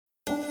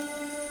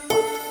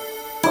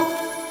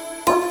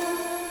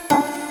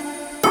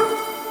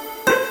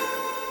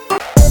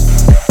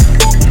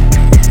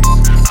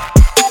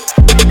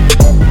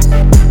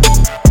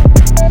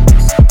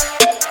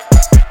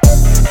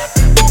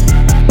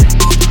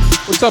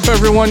What's up,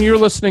 everyone? You're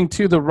listening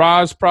to the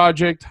RAS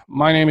Project.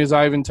 My name is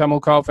Ivan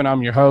Temelkov, and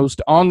I'm your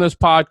host. On this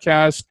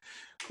podcast,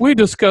 we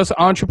discuss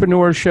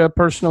entrepreneurship,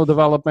 personal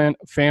development,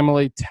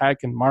 family, tech,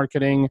 and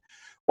marketing.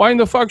 Why in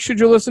the fuck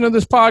should you listen to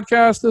this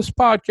podcast? This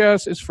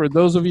podcast is for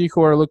those of you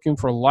who are looking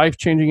for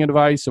life-changing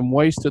advice and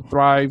ways to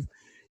thrive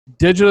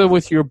digitally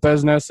with your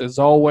business. As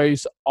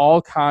always,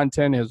 all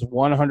content is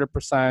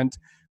 100%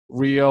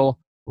 real,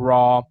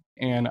 raw,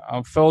 and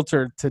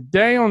unfiltered.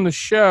 Today on the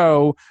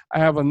show, I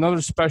have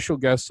another special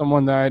guest,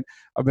 someone that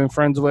I've been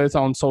friends with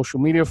on social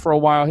media for a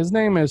while. His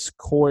name is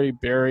Corey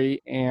Berrier,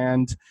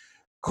 and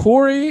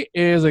Corey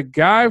is a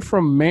guy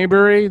from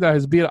Mayberry that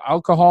has beat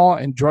alcohol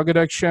and drug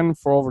addiction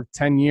for over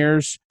 10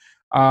 years.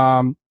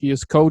 He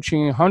is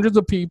coaching hundreds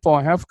of people,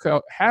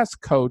 has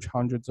coached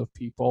hundreds of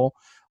people,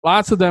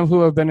 lots of them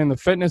who have been in the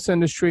fitness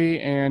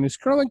industry, and is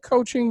currently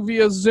coaching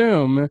via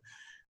Zoom,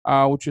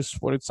 which is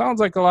what it sounds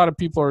like a lot of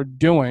people are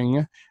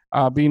doing,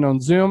 being on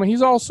Zoom.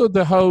 He's also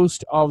the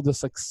host of the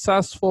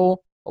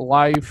Successful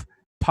Life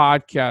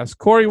podcast.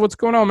 Corey, what's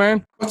going on,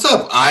 man? What's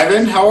up,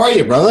 Ivan? How are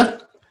you,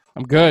 brother?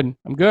 I'm good.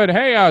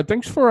 Hey,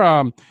 thanks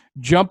for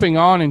jumping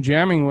on and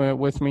jamming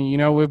with me. You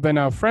know, we've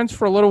been friends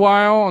for a little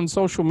while on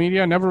social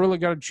media. Never really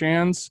got a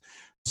chance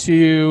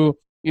to,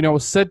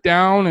 sit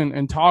down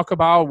and talk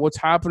about what's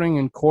happening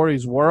in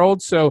Corey's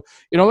world. So,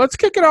 let's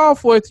kick it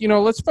off with,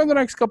 let's spend the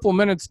next couple of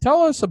minutes.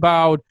 Tell us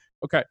about,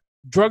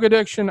 drug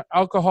addiction,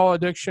 alcohol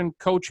addiction,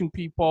 coaching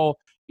people.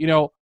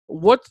 Tell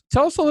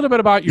us a little bit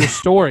about your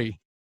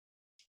story.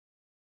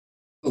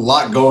 A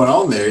lot going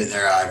on there,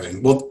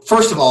 Ivan. Well,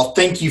 first of all,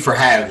 thank you for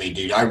having me,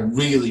 dude. I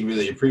really,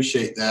 really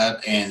appreciate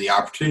that and the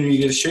opportunity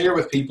to share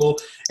with people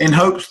in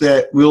hopes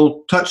that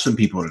we'll touch some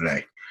people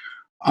today.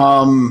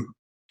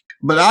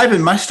 But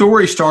Ivan, my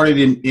story started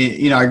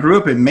in I grew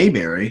up in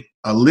Mayberry,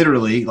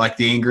 literally like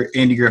the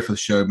Andy Griffith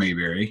show,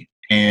 Mayberry.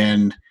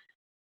 And,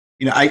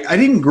 I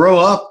didn't grow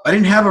up, I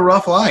didn't have a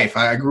rough life.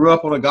 I grew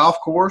up on a golf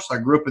course. I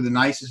grew up in the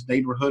nicest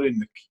neighborhood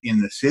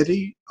in the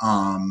city.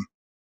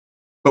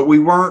 But we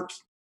weren't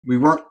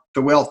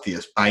the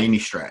wealthiest by any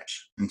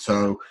stretch. And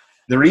so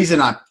the reason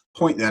I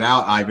point that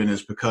out, Ivan,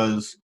 is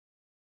because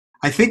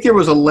I think there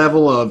was a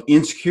level of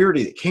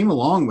insecurity that came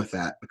along with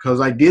that,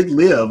 because I did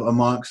live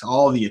amongst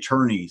all the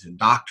attorneys and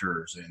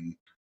doctors and,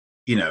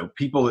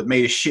 people that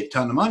made a shit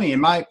ton of money,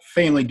 and my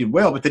family did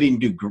well, but they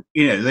didn't do,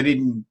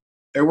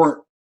 they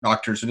weren't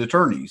doctors and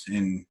attorneys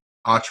and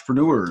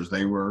entrepreneurs.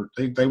 They worked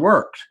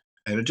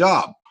at a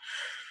job.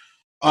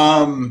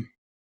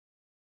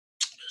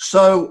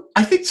 So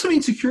I think some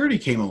insecurity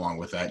came along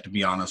with that, to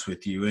be honest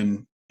with you.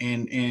 And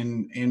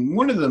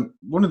one of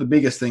the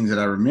biggest things that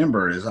I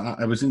remember is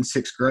I was in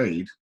sixth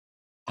grade.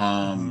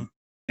 And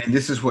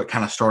this is what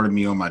kind of started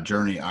me on my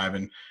journey,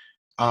 Ivan.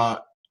 I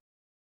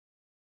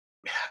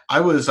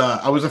was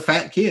a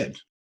fat kid.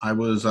 I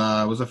was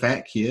a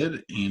fat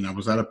kid, and I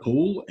was at a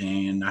pool,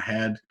 and I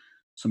had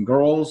some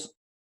girls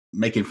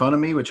making fun of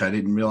me, which I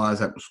didn't realize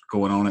that was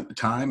going on at the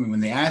time. And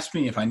when they asked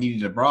me if I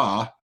needed a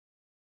bra,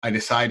 I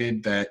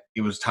decided that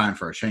it was time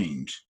for a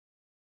change.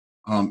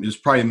 It was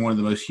probably one of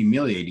the most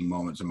humiliating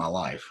moments in my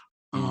life.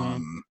 But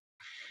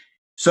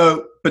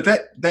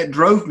that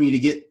drove me to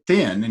get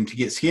thin and to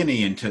get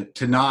skinny and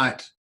to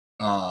not,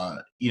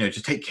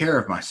 to take care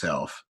of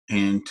myself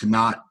and to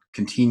not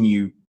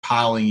continue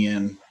piling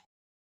in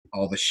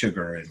all the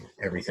sugar and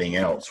everything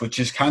else, which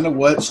is kind of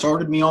what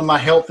started me on my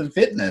health and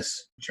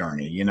fitness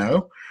journey,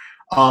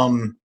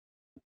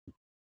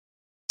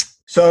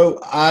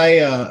 So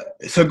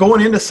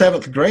going into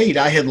seventh grade,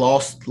 I had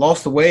lost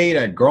the weight.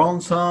 I'd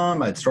grown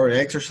some. I'd started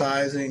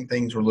exercising.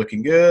 Things were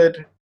looking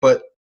good,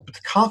 but the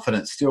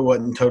confidence still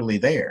wasn't totally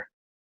there.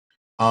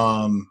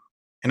 And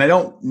I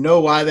don't know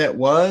why that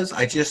was.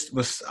 I just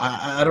was.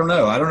 I don't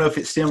know. I don't know if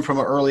it stemmed from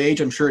an early age.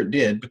 I'm sure it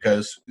did,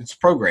 because it's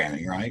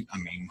programming, right? I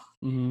mean,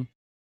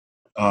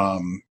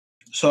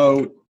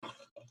 So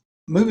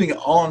moving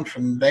on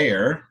from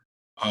there,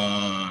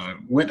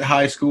 went to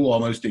high school.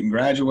 Almost didn't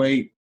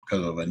graduate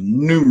because of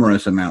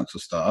numerous amounts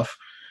of stuff.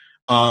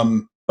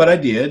 But I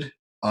did.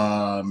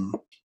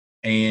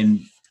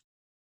 And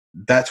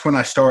that's when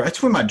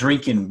that's when my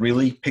drinking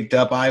really picked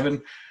up,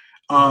 Ivan.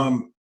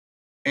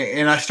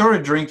 And I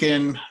started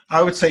drinking,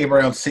 I would say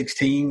around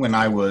 16, when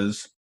I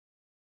was,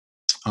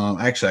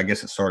 actually, I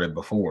guess it started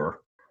before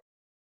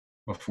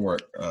I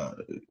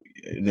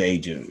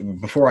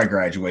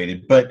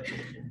graduated. But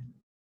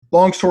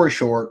long story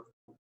short,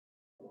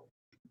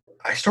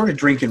 I started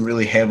drinking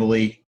really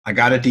heavily. I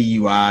got a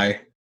DUI.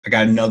 I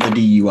got another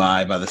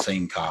DUI by the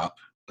same cop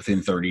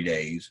within 30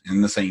 days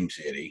in the same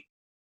city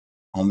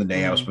on the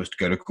day I was supposed to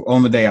go to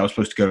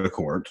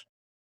court.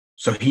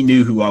 So he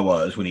knew who I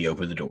was when he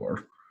opened the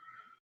door.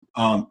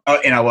 And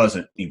I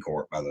wasn't in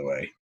court, by the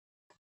way.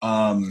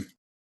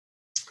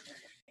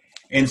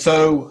 And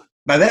so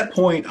by that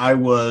point I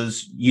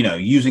was,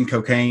 abusing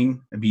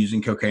cocaine,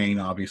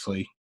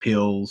 obviously,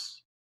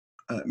 pills.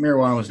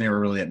 Marijuana was never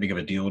really that big of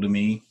a deal to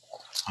me.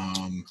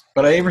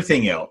 But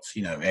everything else,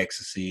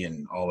 ecstasy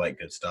and all that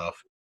good stuff,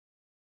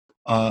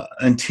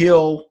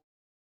 until,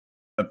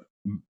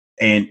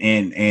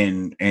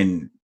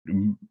 and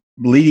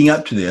leading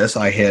up to this,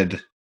 I'm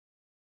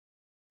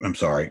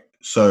sorry.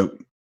 So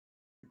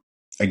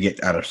I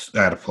get out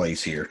of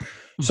place here.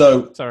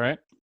 So it's all right.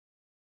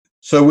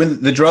 So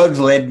when the drugs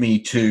led me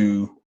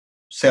to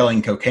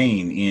selling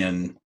cocaine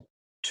in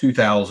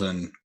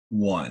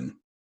 2001,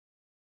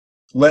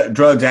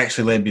 drugs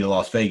actually led me to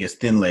Las Vegas,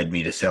 then led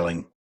me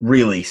to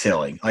really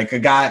selling. Like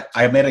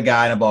I met a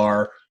guy in a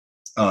bar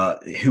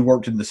who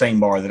worked in the same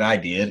bar that I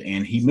did,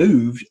 and he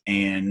moved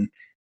and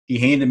he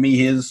handed me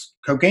his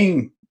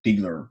cocaine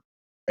dealer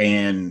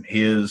and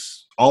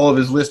all of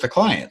his list of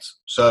clients.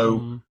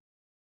 So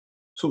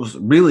it was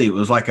literally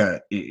like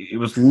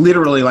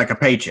a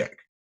paycheck,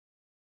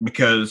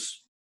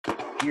 because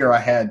here I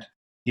had,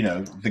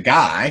 the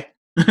guy,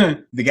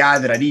 the guy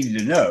that I needed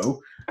to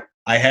know.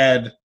 I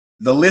had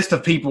the list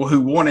of people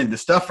who wanted the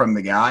stuff from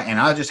the guy, and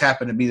I just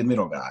happened to be the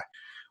middle guy.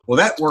 Well,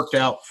 that worked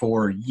out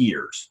for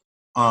years.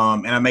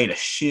 And I made a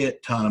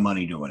shit ton of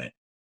money doing it.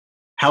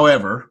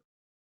 However,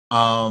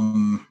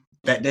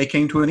 that day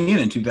came to an end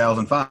in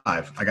 2005.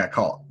 I got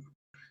caught,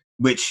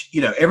 which,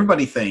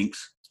 everybody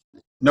thinks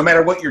no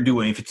matter what you're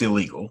doing, if it's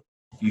illegal,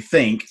 you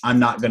think I'm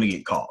not going to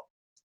get caught.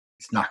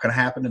 It's not going to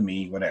happen to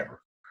me,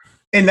 whatever.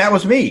 And that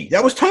was me.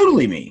 That was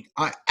totally me.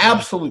 I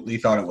absolutely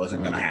thought it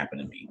wasn't going to happen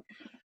to me.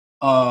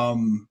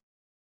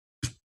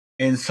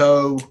 And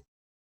so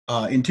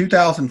in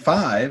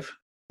 2005,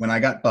 when I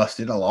got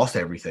busted, I lost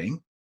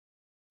everything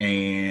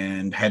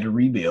and had to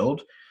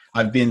rebuild.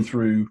 I've been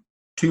through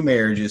 2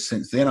 marriages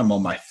since then. I'm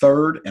on my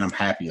 3rd, and I'm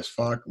happy as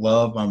fuck. I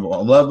love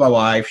my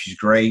wife. She's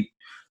great.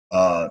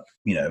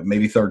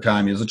 Maybe 3rd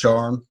time is a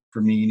charm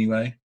for me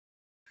anyway.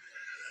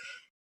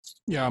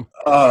 Yeah.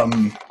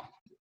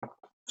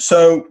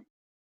 So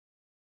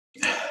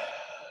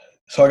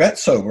I got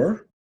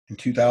sober in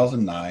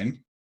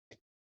 2009,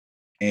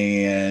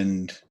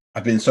 and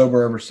I've been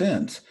sober ever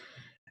since.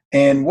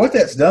 And what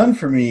that's done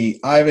for me,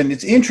 Ivan,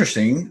 it's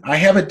interesting. I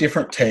have a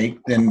different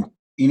take than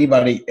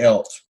anybody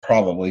else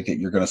probably that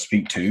you're going to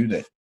speak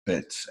to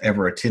that's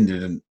ever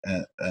attended an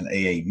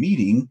AA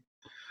meeting.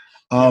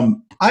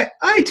 I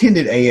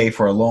attended AA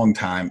for a long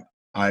time,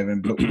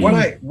 Ivan, but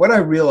what I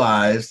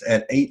realized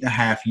at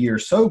 8.5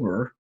 years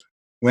sober,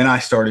 when I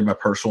started my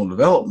personal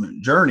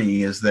development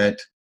journey, is that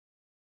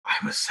I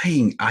was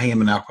saying I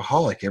am an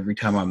alcoholic every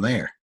time I'm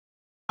there.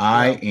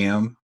 I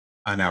am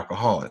an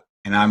alcoholic.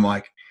 And I'm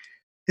like,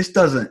 this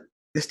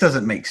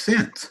doesn't make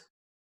sense.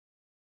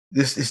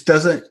 This is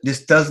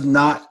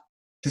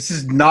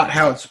not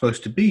how it's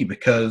supposed to be,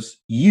 because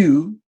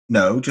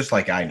just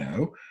like I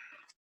know,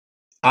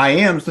 I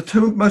am is the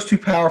 2 most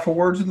powerful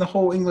words in the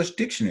whole English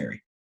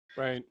dictionary.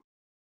 Right.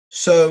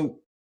 So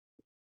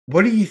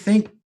what do you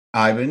think,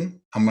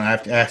 Ivan? I'm going to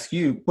have to ask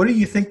you, what do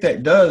you think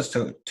that does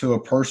to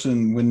a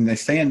person when they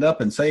stand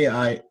up and say,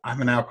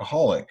 I'm an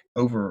alcoholic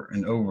over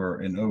and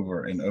over and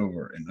over and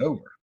over and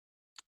over?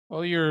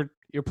 Well, you're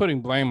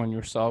putting blame on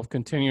yourself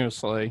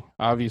continuously,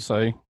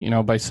 obviously,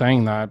 by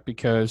saying that,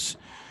 because,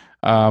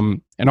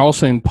 and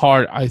also in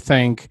part, I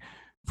think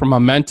from a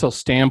mental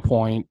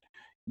standpoint,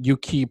 you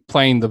keep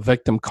playing the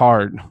victim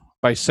card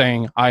by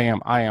saying, I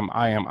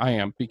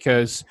am,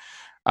 because,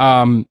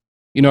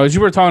 as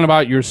you were talking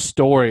about your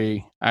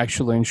story,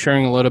 actually, and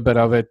sharing a little bit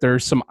of it,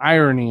 there's some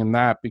irony in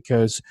that,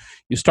 because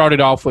you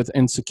started off with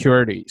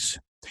insecurities.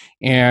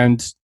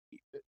 And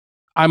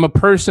I'm a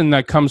person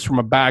that comes from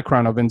a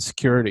background of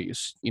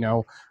insecurities.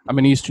 I'm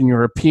an Eastern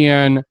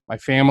European. My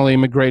family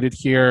immigrated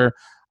here.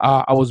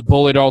 I was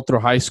bullied all through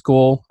high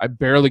school. I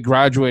barely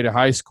graduated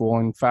high school.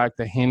 In fact,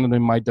 I handed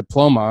in my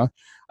diploma.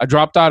 I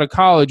dropped out of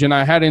college, and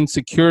I had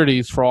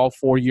insecurities for all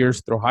 4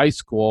 years through high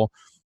school.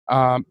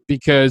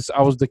 Because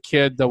I was the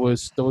kid that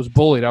was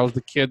bullied. I was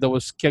the kid that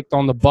was kicked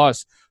on the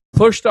bus,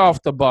 pushed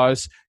off the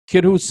bus,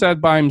 kid who sat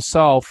by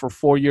himself for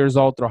 4 years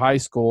all through high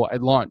school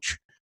at lunch.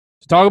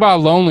 So talk about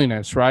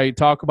loneliness, right?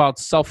 Talk about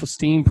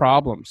self-esteem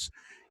problems.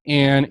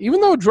 And even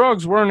though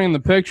drugs weren't in the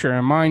picture,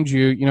 and mind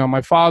you,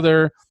 my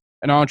father,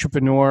 an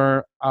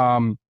entrepreneur,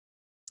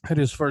 had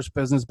his first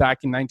business back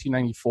in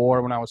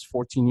 1994 when I was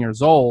 14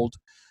 years old.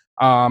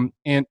 But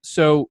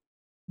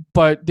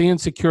the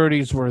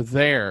insecurities were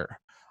there.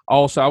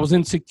 Also, I was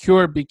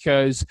insecure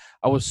because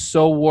I was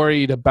so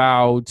worried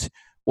about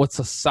what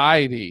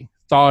society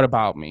thought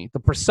about me, the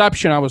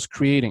perception I was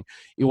creating.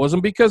 It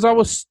wasn't because I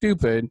was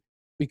stupid,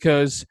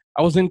 because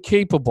I was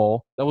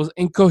incapable, that was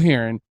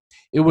incoherent.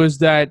 It was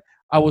that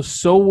I was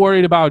so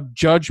worried about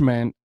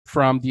judgment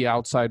from the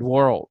outside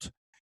world.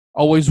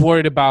 Always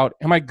worried about,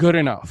 am I good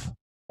enough?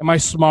 Am I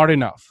smart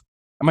enough?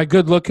 Am I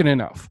good looking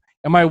enough?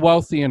 Am I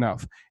wealthy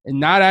enough? And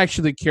not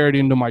actually carried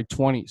into my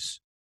 20s.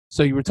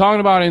 So you were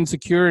talking about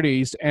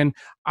insecurities, and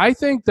I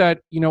think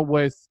that,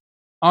 with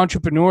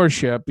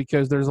entrepreneurship,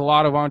 because there's a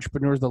lot of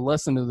entrepreneurs that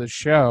listen to this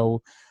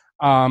show,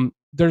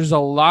 there's a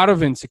lot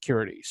of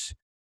insecurities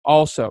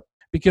also,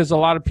 because a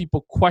lot of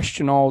people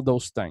question all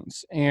those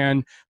things.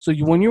 And so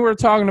when you were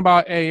talking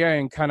about AA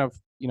and kind of,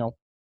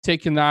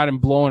 taking that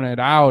and blowing it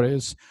out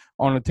is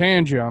on a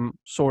tangent,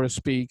 so to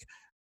speak,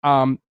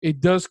 it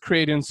does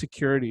create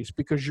insecurities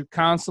because you're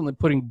constantly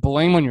putting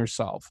blame on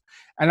yourself.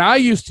 And I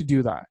used to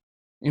do that.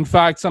 In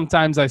fact,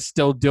 sometimes I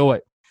still do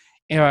it.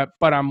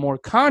 But I'm more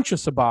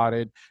conscious about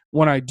it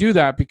when I do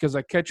that, because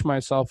I catch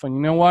myself, and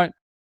you know what?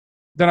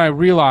 Then I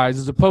realize,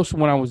 as opposed to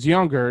when I was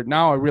younger,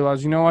 now I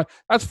realize, you know what?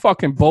 That's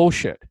fucking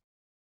bullshit.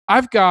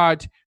 I've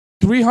got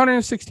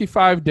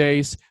 365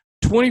 days,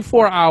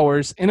 24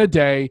 hours in a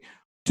day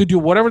to do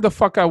whatever the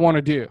fuck I want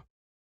to do.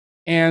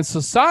 And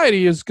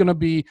society is going to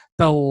be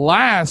the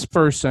last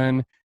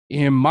person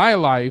in my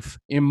life,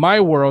 in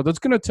my world, that's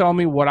going to tell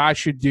me what I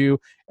should do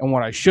and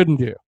what I shouldn't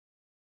do.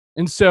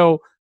 And so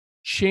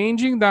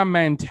changing that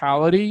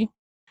mentality,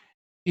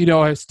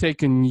 has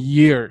taken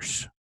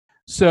years.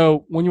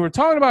 So when you were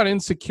talking about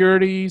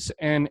insecurities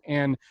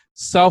and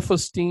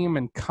self-esteem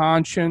and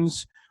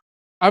conscience,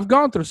 I've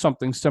gone through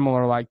something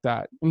similar like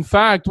that. In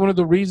fact, one of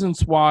the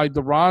reasons why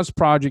the RAS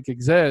project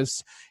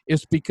exists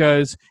is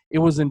because it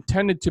was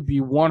intended to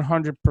be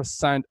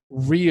 100%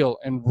 real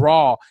and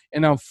raw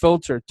and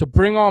unfiltered, to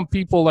bring on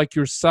people like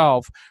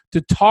yourself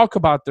to talk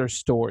about their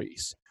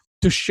stories,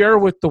 to share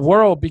with the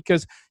world.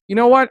 Because you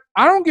know what?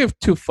 I don't give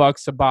two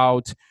fucks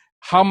about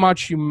how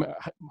much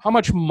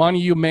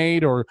money you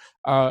made, or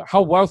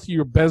how wealthy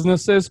your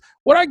business is.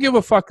 What I give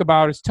a fuck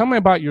about is, tell me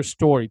about your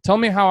story. Tell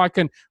me how I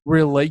can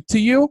relate to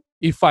you,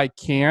 if I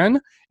can,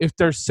 if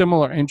there's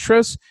similar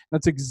interests.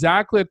 That's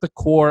exactly at the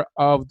core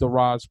of the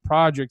RAS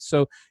project.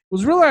 So it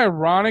was really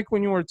ironic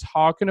when you were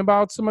talking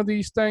about some of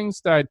these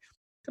things, that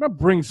kind of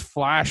brings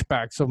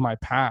flashbacks of my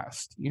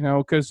past,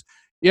 because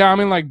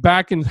like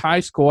back in high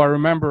school, I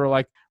remember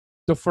like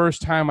the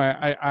first time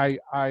I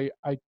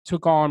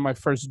took on my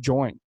first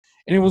joint.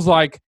 And it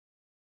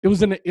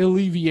was an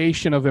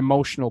alleviation of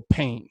emotional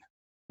pain,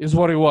 is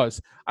what it was.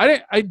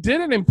 I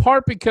did it in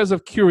part because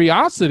of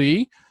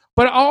curiosity,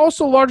 but I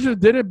also largely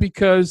did it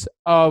because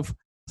of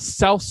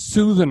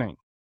self-soothing,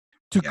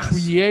 to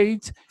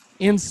create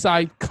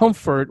inside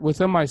comfort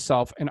within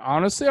myself. And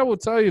honestly, I will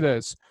tell you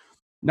this.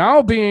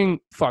 Now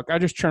I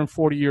just turned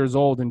 40 years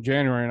old in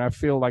January, and I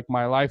feel like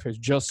my life has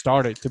just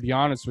started, to be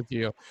honest with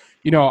you.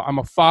 I'm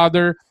a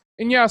father,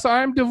 and yes,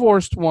 I'm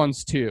divorced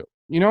once too.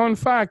 In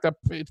fact,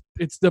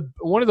 it's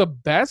one of the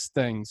best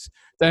things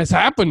that has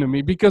happened to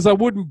me, because I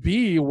wouldn't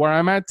be where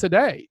I'm at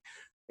today.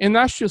 And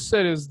that's just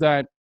it, is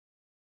that,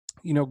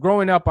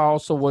 growing up, I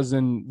also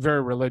wasn't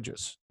very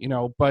religious,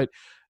 but,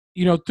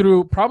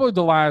 through probably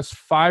the last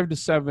 5 to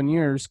 7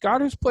 years,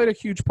 God has played a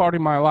huge part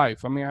in my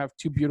life. I mean, I have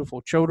 2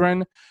 beautiful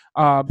children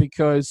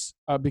because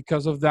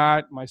of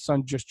that. My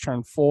son just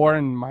turned 4,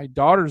 and my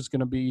daughter's going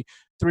to be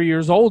 3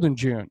 years old in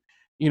June.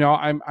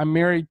 I'm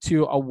married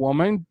to a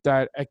woman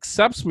that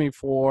accepts me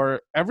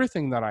for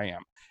everything that I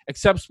am,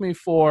 accepts me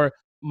for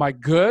my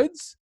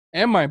goods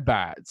and my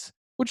bads,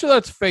 which,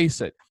 let's face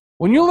it,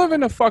 when you live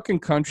in a fucking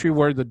country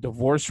where the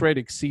divorce rate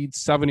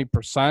exceeds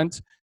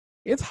 70%,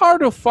 it's hard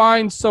to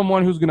find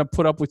someone who's going to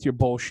put up with your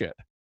bullshit.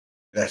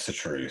 That's the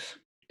truth.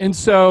 And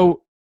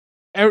so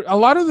a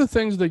lot of the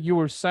things that you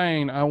were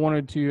saying, I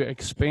wanted to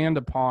expand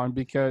upon,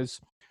 because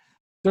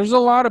there's a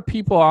lot of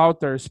people out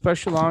there,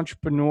 especially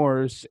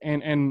entrepreneurs,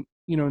 and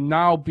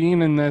now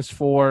being in this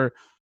for,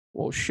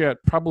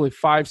 probably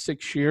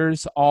 5-6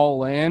 years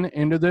all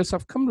into this,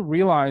 I've come to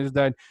realize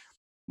that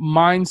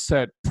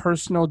mindset,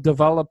 personal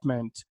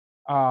development,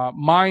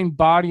 mind,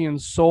 body, and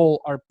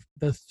soul are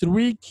the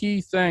 3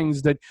 key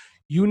things that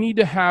you need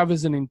to have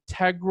as an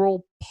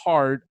integral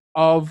part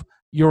of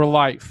your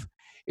life.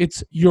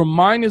 Your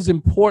mind is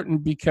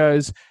important,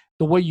 because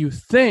the way you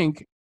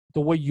think,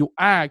 the way you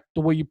act,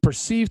 the way you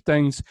perceive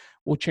things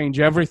will change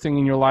everything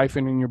in your life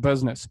and in your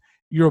business.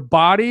 Your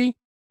body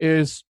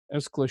is,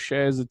 as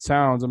cliche as it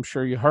sounds, I'm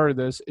sure you heard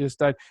this, is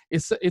that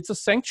it's a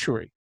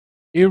sanctuary.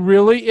 It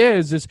really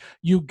is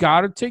you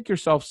got to take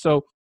yourself.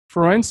 So,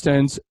 for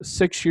instance,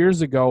 6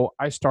 years ago,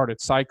 I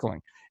started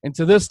cycling. And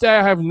to this day,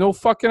 I have no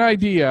fucking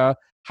idea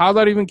how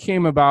that even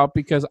came about,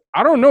 because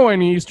I don't know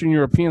any Eastern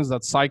Europeans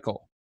that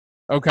cycle.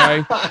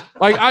 Okay?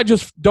 Like, I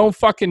just don't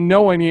fucking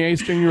know any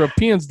Eastern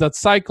Europeans that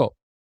cycle.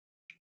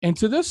 And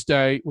to this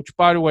day, which,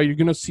 by the way, you're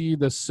going to see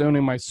this soon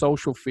in my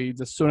social feeds,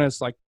 as soon as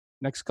like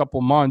next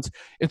couple months,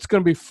 it's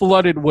going to be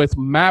flooded with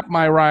Map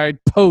My Ride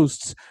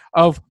posts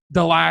of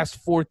the last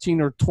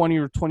 14 or 20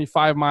 or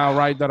 25 mile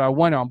ride that I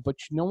went on. But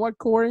you know what,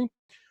 Corey?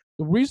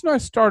 The reason I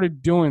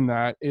started doing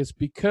that is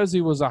because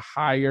it was a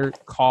higher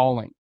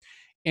calling.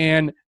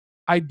 And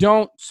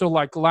so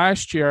like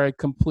last year, I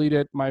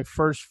completed my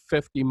first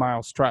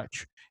 50-mile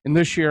stretch. And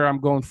this year, I'm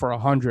going for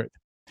 100.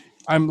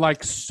 I'm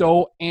like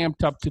so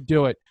amped up to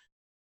do it.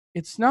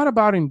 It's not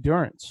about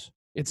endurance.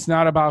 It's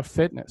not about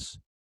fitness.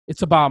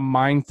 It's about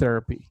mind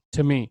therapy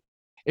to me.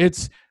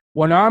 It's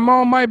when I'm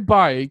on my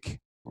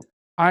bike,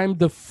 I'm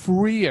the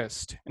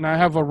freest. And I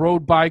have a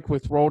road bike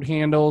with road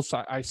handles.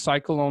 I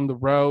cycle on the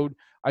road.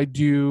 I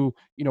do,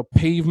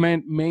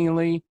 pavement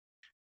mainly.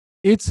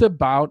 It's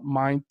about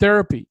mind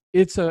therapy.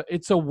 It's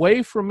a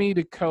way for me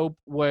to cope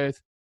with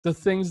the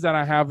things that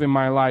I have in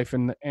my life.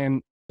 And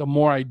the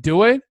more I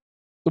do it,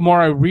 the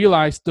more I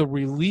realize the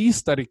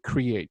release that it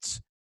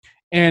creates.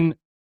 And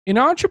in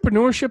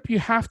entrepreneurship, you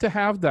have to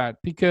have that,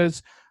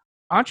 because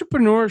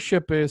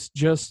entrepreneurship is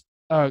just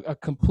a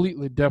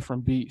completely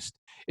different beast.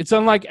 It's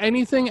unlike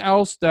anything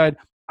else that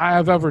I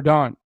have ever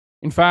done.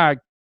 In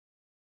fact,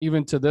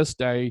 even to this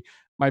day,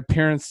 my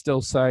parents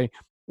still say,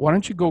 why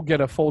don't you go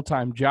get a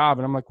full-time job?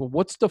 And I'm like, well,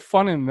 what's the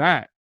fun in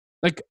that?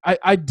 Like,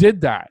 I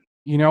did that.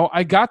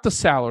 I got the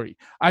salary,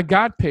 I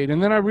got paid.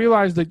 And then I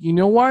realized that, you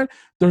know what?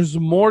 There's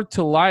more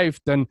to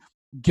life than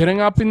getting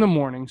up in the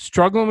morning,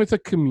 struggling with a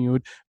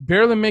commute,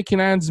 barely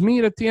making ends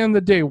meet at the end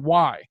of the day.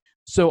 Why?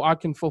 So I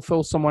can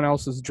fulfill someone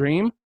else's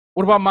dream.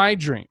 What about my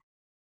dream?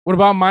 What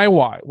about my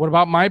why? What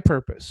about my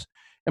purpose?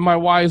 And my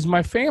why is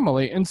my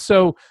family. And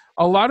so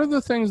a lot of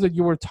the things that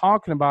you were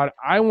talking about,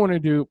 I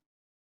wanted to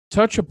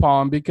touch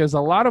upon because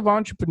a lot of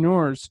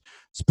entrepreneurs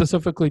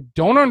specifically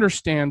don't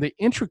understand the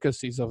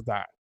intricacies of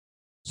that.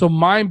 So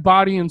mind,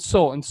 body, and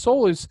soul. And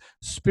soul is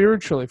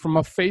spiritually, from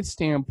a faith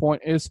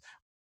standpoint, is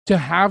to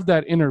have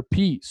that inner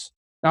peace.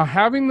 Now,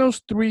 having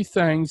those three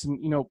things, and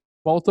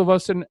both of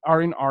us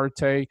are in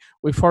Arte.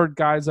 We've heard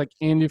guys like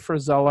Andy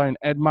Frisella and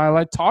Ed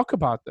Milet talk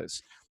about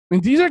this. I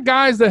mean, these are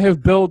guys that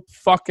have built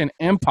fucking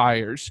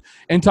empires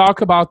and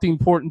talk about the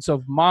importance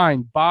of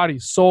mind, body,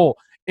 soul,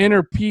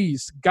 inner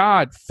peace,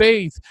 God,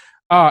 faith,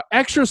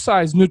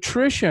 exercise,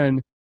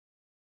 nutrition.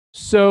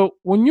 So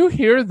when you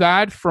hear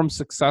that from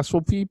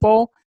successful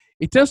people,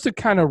 it tends to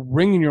kind of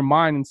ring in your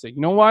mind and say,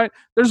 you know what?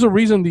 There's a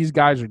reason these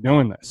guys are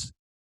doing this.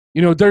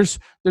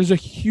 There's a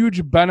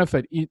huge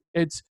benefit.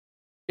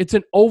 It's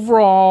an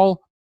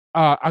overall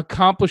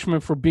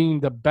accomplishment for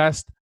being the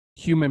best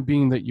human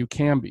being that you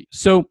can be.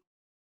 So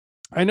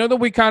I know that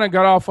we kind of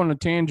got off on a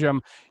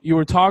tangent. You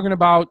were talking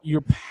about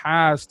your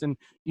past and,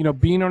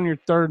 being on your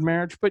third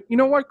marriage. But you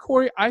know what,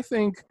 Corey? I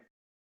think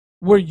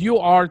where you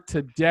are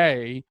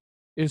today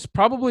is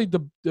probably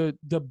the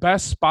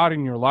best spot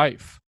in your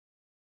life,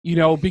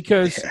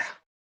 because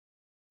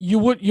you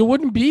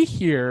wouldn't be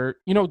here.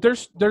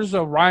 There's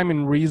a rhyme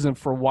and reason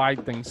for why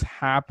things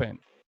happen.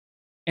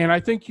 And I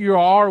think you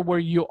are where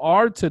you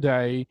are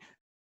today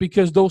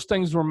because those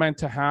things were meant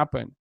to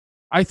happen.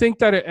 I think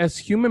that as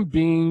human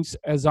beings,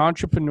 as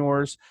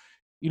entrepreneurs,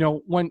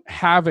 when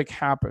havoc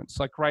happens,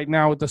 like right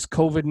now with this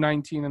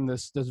COVID-19 and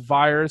this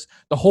virus,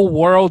 the whole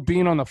world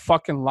being on the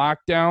fucking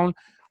lockdown,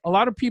 a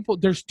lot of people,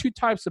 there's two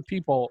types of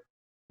people.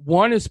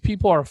 One is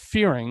people are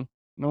fearing.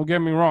 Don't get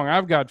me wrong.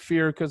 I've got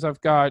fear because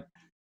I've got,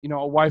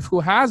 a wife who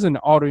has an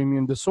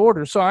autoimmune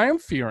disorder. So I am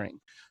fearing.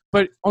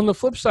 But on the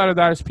flip side of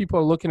that is people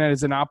are looking at it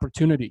as an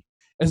opportunity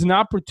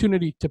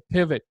to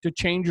pivot, to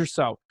change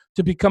yourself,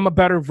 to become a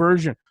better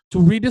version, to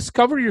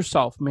rediscover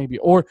yourself maybe,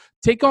 or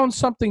take on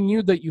something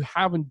new that you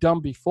haven't done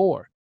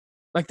before.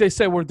 Like they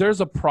say, where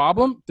there's a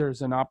problem,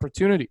 there's an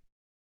opportunity.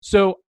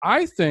 So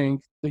I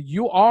think that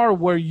you are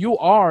where you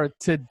are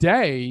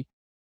today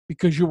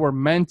because you were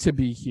meant to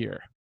be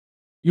here.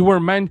 You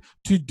were meant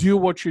to do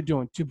what you're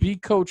doing, to be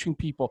coaching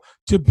people,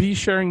 to be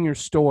sharing your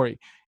story.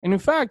 And in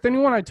fact,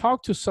 when I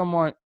talk to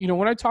someone,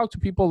 when I talk to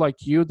people like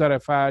you that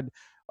have had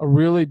a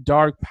really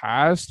dark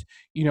past,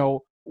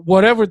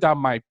 whatever that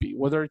might be,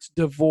 whether it's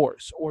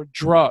divorce or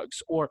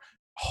drugs or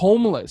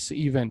homeless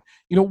even,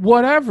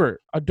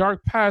 whatever, a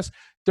dark past,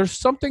 there's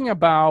something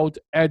about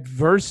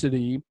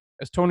adversity,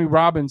 as Tony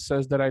Robbins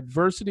says, that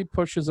adversity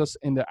pushes us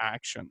into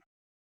action.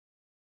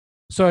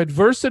 So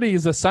adversity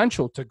is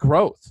essential to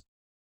growth.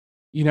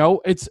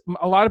 It's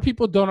a lot of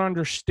people don't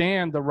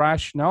understand the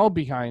rationale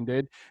behind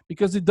it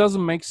because it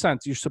doesn't make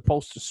sense. You're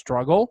supposed to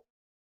struggle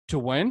to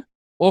win.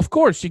 Well, of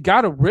course, you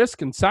got to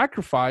risk and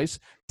sacrifice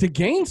to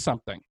gain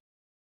something.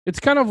 It's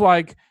kind of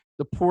like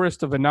the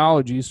poorest of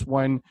analogies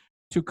when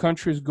two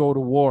countries go to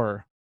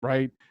war,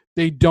 right?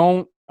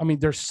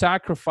 They're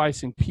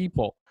sacrificing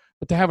people,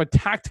 but they have a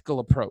tactical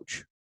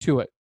approach to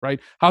it, right?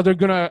 How they're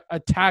going to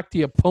attack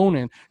the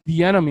opponent,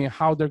 the enemy,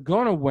 how they're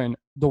going to win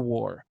the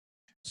war.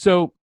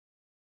 So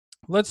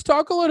let's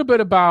talk a little bit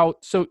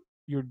about,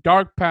 your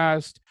dark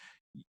past,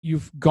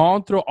 you've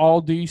gone through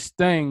all these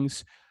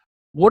things.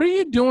 What are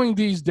you doing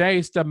these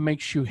days that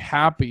makes you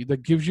happy,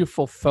 that gives you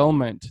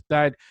fulfillment,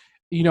 that,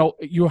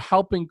 you're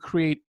helping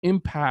create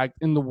impact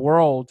in the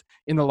world,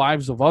 in the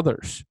lives of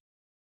others?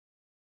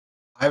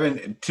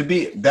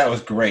 That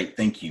was great.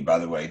 Thank you, by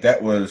the way.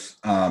 That was,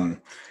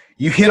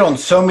 you hit on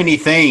so many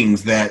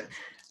things that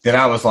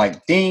I was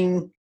like,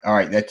 ding. All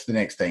right, that's the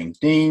next thing,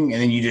 ding.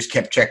 And then you just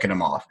kept checking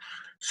them off.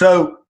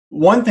 So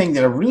one thing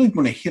that I really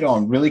want to hit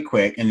on really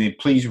quick, and then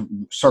please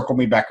circle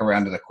me back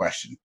around to the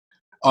question,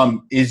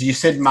 is you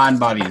said mind,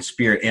 body, and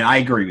spirit. And I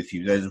agree with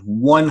you. That is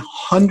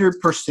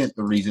 100%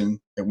 the reason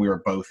that we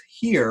are both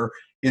here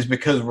is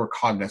because we're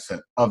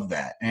cognizant of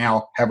that.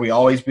 Now, have we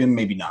always been?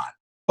 Maybe not.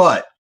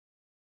 But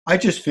I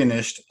just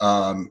finished,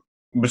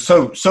 was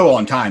so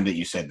on time that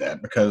you said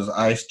that, because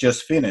I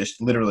just finished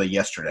literally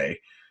yesterday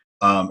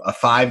a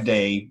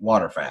 5-day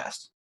water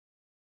fast.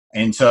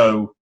 And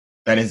so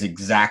that is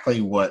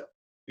exactly what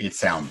it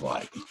sounds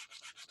like.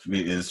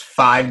 It is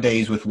 5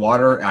 days with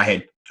water. I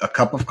had a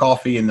cup of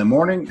coffee in the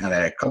morning and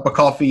I had a cup of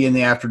coffee in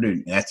the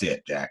afternoon. And that's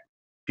it, Jack.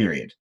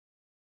 Period.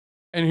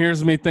 And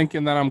here's me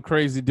thinking that I'm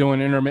crazy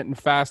doing intermittent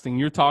fasting.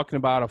 You're talking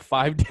about a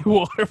 5-day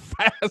water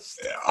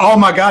fast. Oh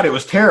my God, it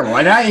was terrible.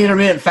 And I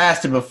intermittent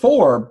fasted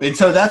before, and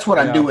so that's what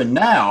I'm Yeah. doing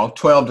now,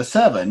 12 to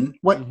 7.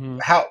 Hmm.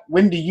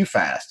 When do you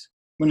fast?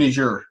 When is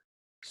your?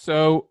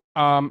 So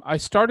I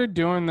started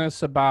doing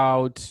this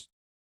about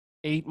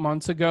 8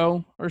 months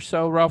ago or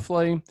so,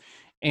 roughly.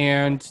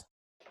 And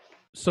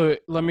so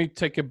let me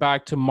take it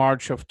back to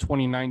March of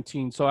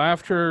 2019. So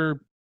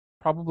after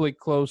probably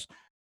close,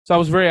 so I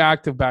was very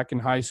active back in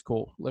high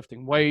school,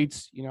 lifting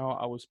weights.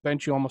 I was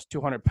benching almost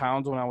 200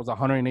 pounds when I was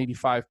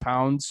 185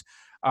 pounds.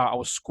 I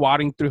was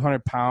squatting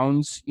 300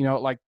 pounds.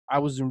 Like I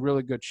was in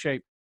really good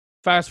shape.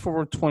 Fast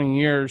forward 20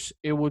 years,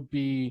 it would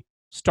be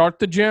start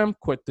the gym,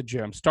 quit the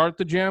gym, start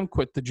the gym,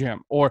 quit the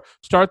gym, or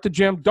start the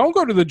gym, don't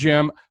go to the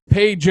gym,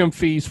 pay gym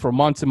fees for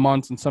months and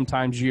months and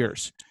sometimes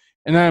years.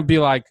 And then I'd be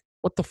like,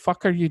 what the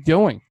fuck are you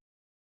doing?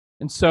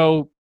 And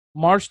so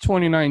March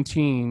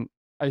 2019,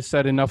 I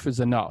said enough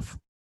is enough.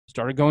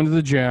 Started going to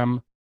the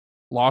gym,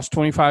 lost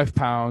 25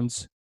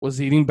 pounds,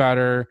 was eating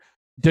better,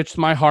 ditched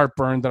my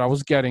heartburn that I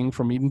was getting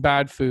from eating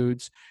bad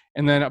foods.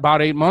 And then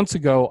about 8 months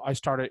ago, I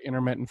started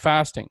intermittent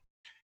fasting.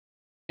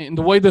 And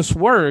the way this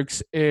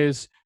works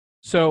is,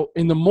 so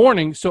in the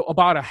morning, so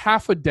about a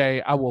half a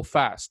day, I will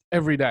fast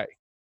every day.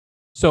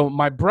 So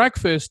my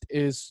breakfast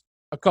is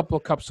a couple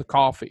of cups of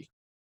coffee,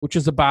 which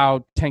is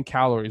about 10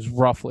 calories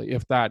roughly,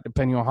 if that,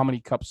 depending on how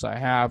many cups I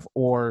have,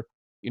 or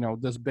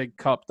this big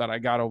cup that I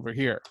got over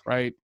here,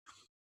 right?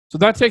 So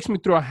that takes me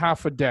through a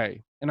half a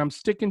day, and I'm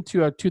sticking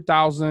to a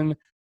 2,000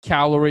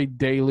 calorie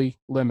daily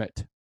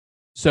limit.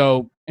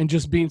 So, and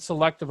just being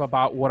selective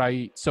about what I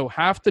eat. So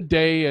half the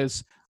day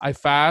is I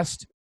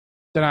fast,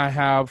 then I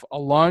have a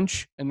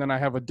lunch, and then I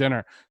have a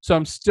dinner. So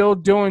I'm still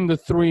doing the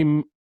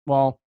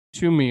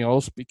two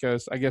meals,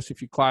 because I guess if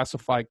you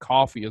classify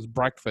coffee as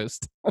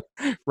breakfast,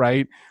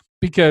 right?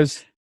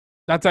 Because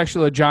that's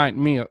actually a giant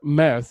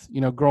myth.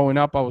 Growing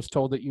up, I was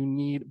told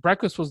that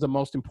breakfast was the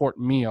most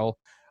important meal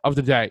of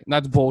the day. And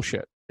that's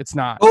bullshit. It's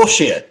not.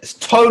 Bullshit. It's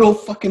total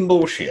fucking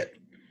bullshit.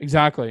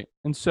 Exactly.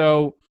 And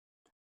so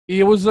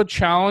it was a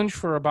challenge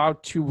for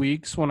about 2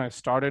 weeks when I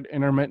started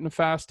intermittent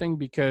fasting,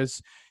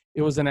 because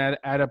it was an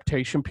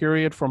adaptation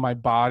period for my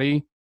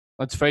body.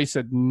 Let's face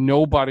it,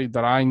 nobody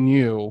that I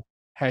knew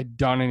had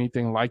done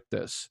anything like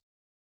this,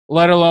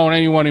 let alone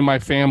anyone in my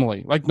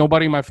family. Like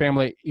nobody in my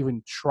family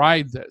even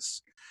tried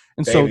this.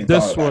 And They so even thought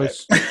this about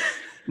was, it.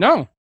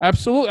 no,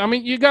 absolutely. I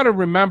mean, you got to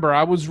remember,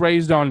 I was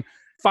raised on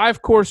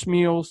 5-course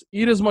meals,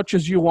 eat as much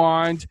as you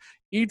want,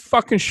 eat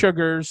fucking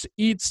sugars,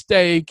 eat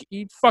steak,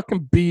 eat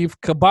fucking beef,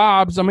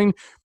 kebabs. I mean,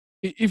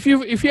 if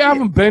you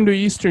haven't been to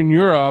Eastern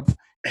Europe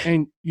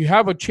and you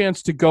have a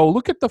chance to go,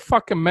 look at the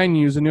fucking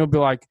menus and you'll be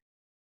like,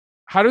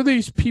 how do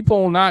these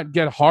people not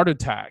get heart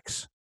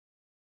attacks?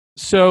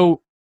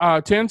 So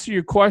to answer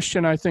your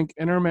question, I think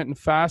intermittent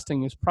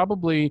fasting is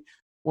probably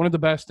one of the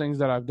best things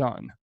that I've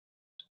done.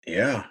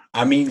 Yeah.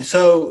 I mean,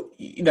 so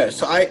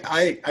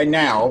I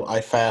now I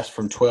fast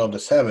from 12 to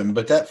 7,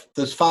 but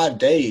those 5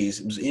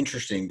 days, it was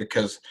interesting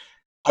because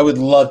I would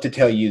love to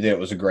tell you that it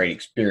was a great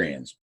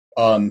experience.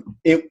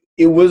 It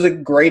was a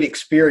great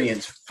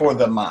experience for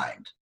the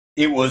mind.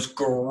 It was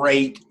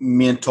great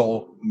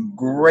mental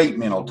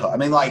tough. I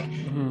mean, like,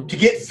 to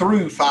get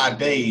through 5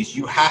 days,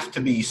 you have to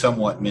be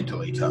somewhat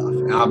mentally tough.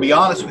 And I'll be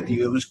honest with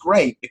you, it was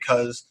great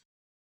because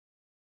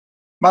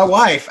my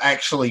wife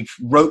actually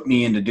wrote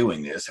me into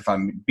doing this, if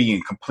I'm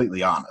being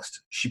completely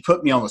honest. She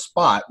put me on the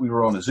spot. We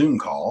were on a Zoom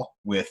call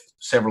with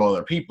several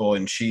other people,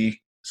 and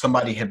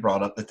somebody had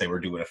brought up that they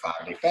were doing a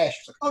 5-day fast.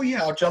 She's like, "Oh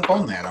yeah, I'll jump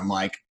on that." I'm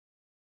like,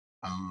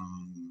 I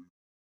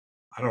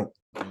don't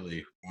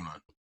really want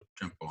to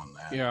jump on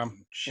that. Yeah.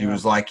 She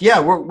was like, "Yeah,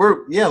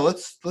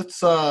 let's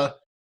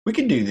we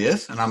can do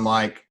this." And I'm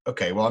like,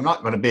 "Okay, well, I'm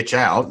not going to bitch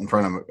out in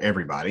front of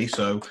everybody."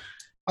 So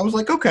I was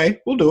like, "Okay,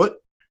 we'll do it."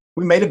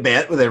 We made a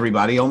bet with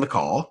everybody on the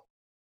call,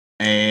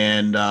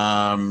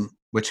 and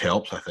which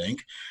helps, I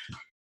think.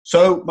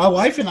 So my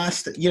wife and I,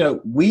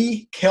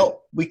 we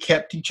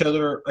kept each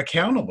other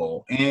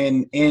accountable,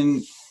 and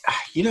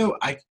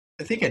I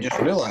think I just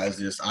realized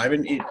this,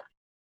 Ivan.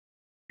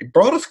 It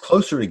brought us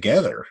closer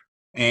together,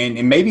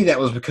 and maybe that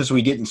was because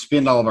we didn't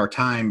spend all of our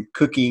time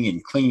cooking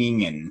and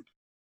cleaning and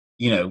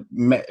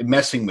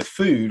messing with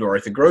food or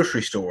at the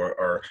grocery store.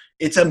 Or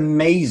it's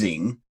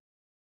amazing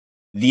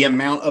the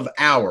amount of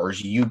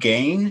hours you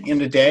gain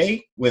in a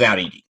day without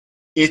eating.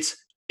 It's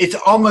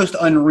almost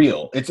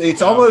unreal.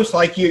 It's almost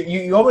like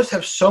you almost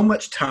have so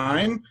much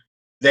time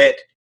that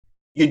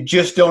you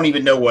just don't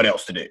even know what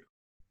else to do.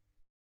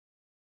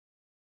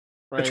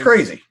 Right. It's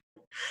crazy.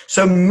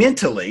 So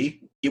mentally,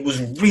 it was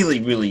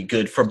really, really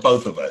good for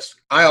both of us.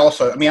 I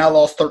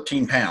lost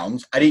 13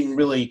 pounds. I didn't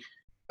really,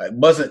 it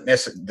wasn't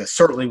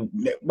necessarily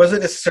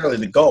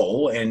the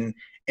goal.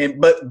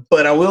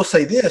 But I will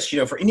say this,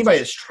 for anybody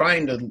that's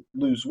trying to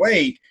lose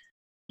weight,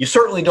 you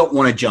certainly don't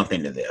want to jump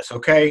into this,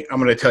 okay? I'm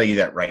going to tell you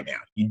that right now.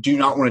 You do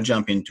not want to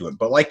jump into it.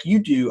 But like you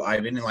do,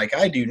 Ivan, and like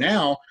I do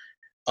now,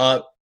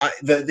 the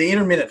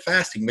intermittent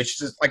fasting,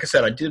 which is, like I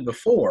said, I did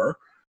before,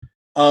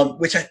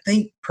 which I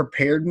think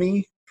prepared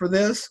me for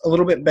this a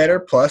little bit better.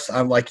 Plus,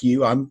 I'm like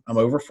you, I'm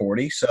over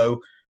 40,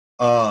 so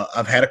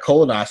I've had a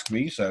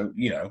colonoscopy, so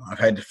I've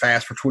had to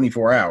fast for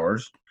 24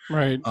 hours.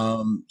 Right.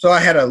 So I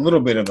had a little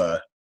bit of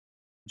a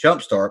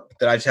jump start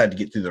that I just had to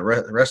get through the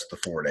rest of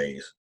the 4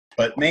 days.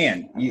 But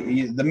man,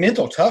 the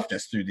mental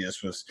toughness through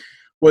this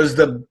was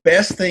the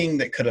best thing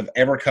that could have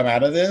ever come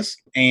out of this.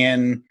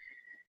 And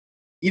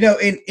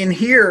in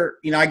here,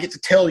 I get to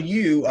tell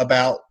you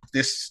about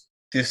this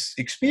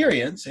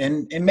experience,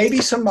 and maybe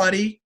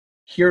somebody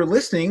here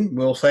listening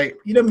will say,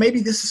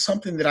 maybe this is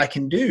something that I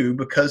can do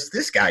because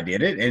this guy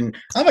did it. And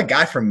I'm a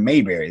guy from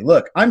Mayberry.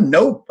 Look, I'm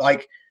not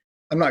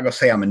going to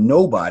say I'm a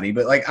nobody,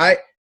 but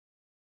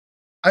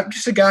I'm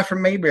just a guy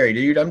from Mayberry,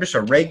 dude. I'm just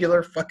a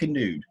regular fucking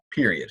dude,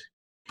 period.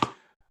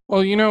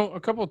 Well, a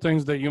couple of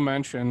things that you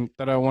mentioned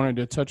that I wanted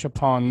to touch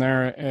upon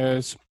there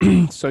is,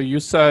 so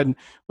you said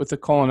with the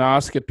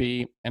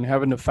colonoscopy and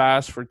having to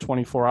fast for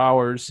 24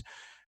 hours,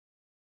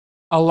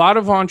 a lot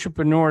of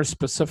entrepreneurs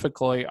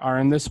specifically are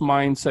in this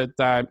mindset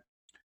that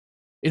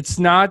it's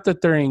not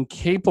that they're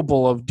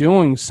incapable of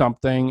doing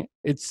something,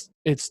 it's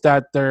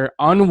that they're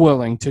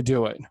unwilling to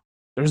do it.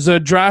 There's a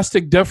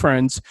drastic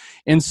difference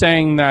in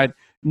saying that,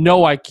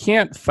 no, I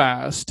can't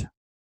fast,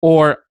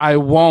 or I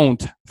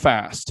won't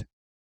fast.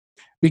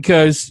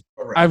 Because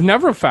I've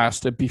never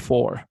fasted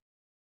before,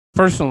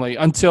 personally,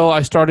 until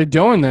I started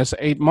doing this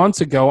 8 months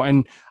ago,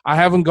 and I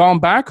haven't gone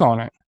back on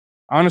it.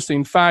 Honestly,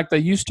 in fact, I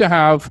used to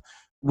have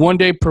 1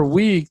 day per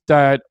week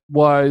that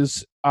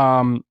was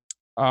a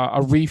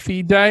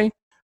refeed day,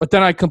 but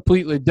then I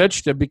completely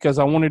ditched it because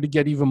I wanted to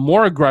get even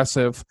more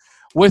aggressive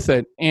with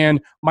it,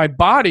 and my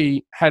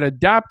body had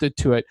adapted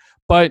to it.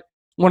 But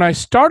when I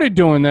started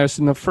doing this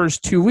in the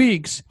first 2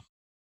 weeks,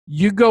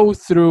 you go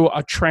through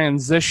a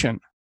transition.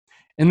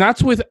 And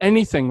that's with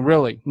anything,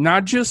 really,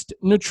 not just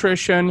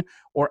nutrition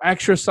or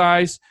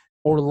exercise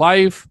or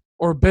life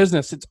or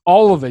business. It's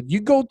all of it. You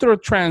go through a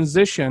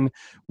transition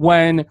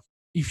when,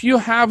 if you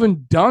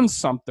haven't done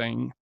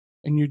something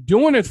and you're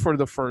doing it for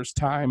the first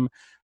time,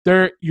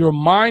 your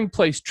mind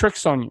plays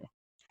tricks on you.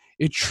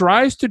 It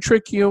tries to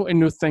trick you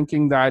into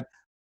thinking that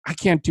I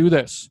can't do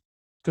this,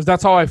 because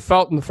that's how I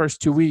felt in the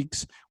first 2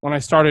 weeks when I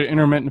started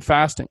intermittent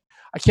fasting.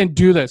 I can't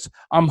do this.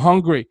 I'm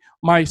hungry.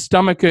 My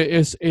stomach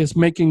is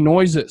making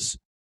noises.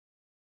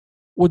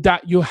 With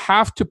that, you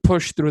have to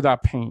push through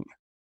that pain.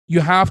 You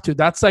have to.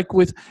 That's like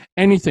with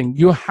anything.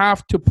 You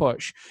have to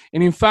push.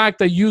 And in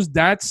fact, I use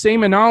that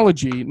same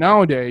analogy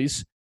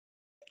nowadays,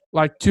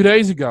 like 2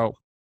 days ago,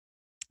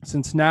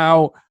 since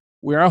now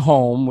we're at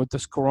home with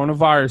this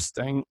coronavirus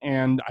thing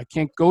and I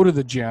can't go to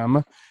the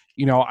gym.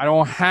 I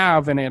don't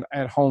have an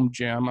at-home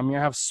gym. I mean,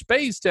 I have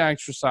space to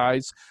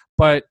exercise,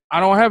 but I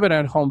don't have an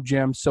at-home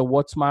gym. So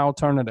what's my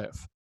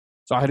alternative?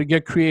 So I had to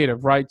get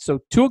creative, right? So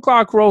 2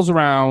 o'clock rolls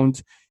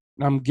around,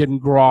 I'm getting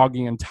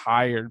groggy and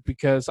tired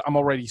because I'm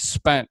already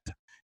spent.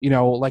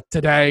 Like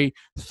today,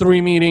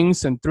 3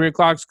 meetings and 3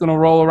 o'clock's going to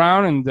roll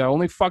around, and the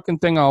only fucking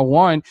thing I'll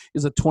want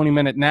is a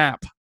 20-minute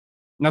nap.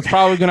 And that's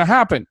probably going to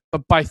happen.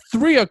 But by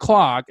 3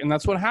 o'clock, and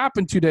that's what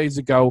happened 2 days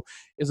ago,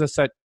 is I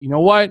said, you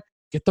know what?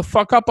 Get the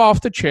fuck up off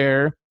the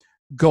chair,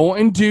 go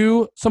and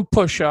do some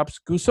push-ups,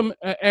 do some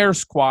air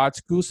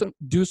squats,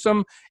 do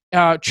some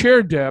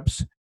chair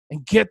dips,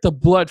 and get the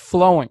blood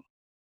flowing.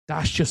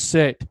 That's just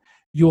it.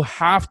 You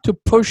have to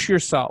push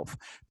yourself.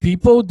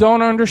 People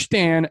don't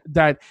understand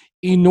that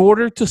in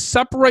order to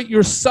separate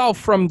yourself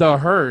from the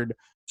herd,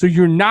 so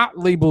you're not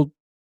labeled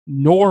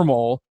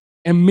normal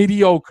and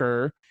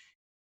mediocre,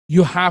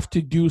 you have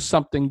to do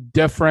something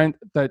different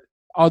that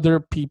other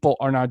people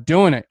are not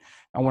doing it.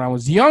 And when I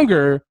was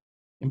younger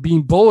and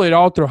being bullied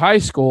all through high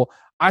school,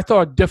 I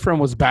thought different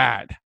was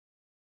bad.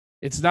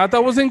 It's not that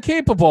I was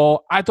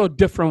incapable. I thought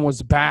different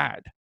was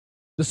bad.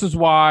 This is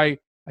why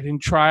I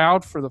didn't try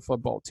out for the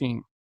football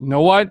team. You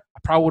know what? I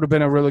probably would have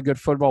been a really good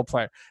football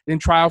player.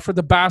 Didn't try out for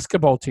the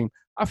basketball team.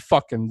 I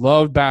fucking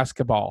loved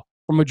basketball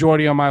for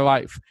majority of my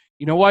life.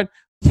 You know what?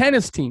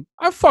 Tennis team.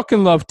 I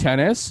fucking love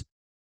tennis.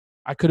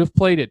 I could have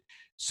played it.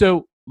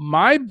 So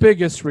my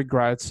biggest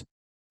regrets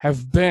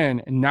have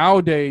been, and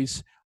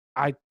nowadays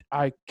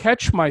I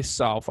catch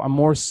myself, I'm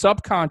more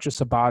subconscious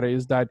about it,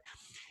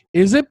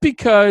 is it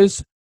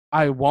because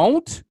I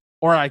won't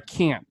or I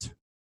can't?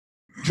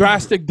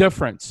 Drastic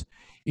difference.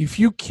 If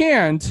you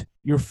can't,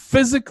 you're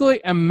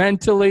physically and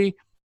mentally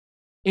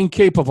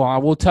incapable. I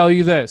will tell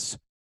you this.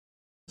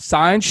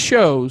 Science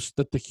shows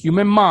that the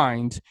human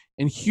mind,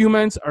 and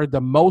humans are the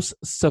most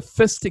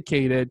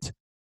sophisticated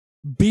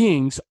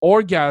beings,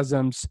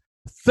 organisms,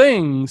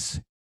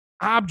 things,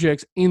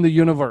 objects in the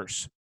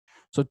universe.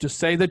 So to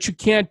say that you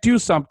can't do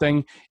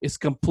something is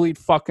complete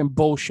fucking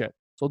bullshit.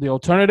 So the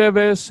alternative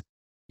is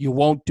you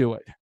won't do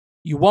it.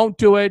 You won't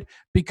do it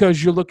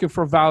because you're looking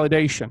for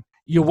validation.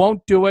 You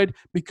won't do it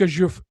because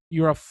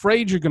you're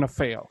afraid you're going to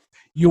fail.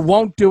 You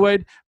won't do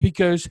it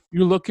because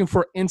you're looking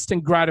for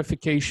instant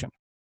gratification.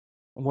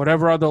 And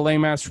whatever other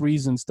lame-ass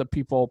reasons that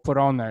people put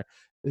on there.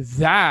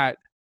 That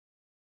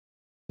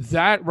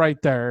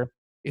right there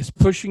is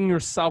pushing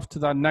yourself to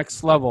that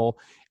next level.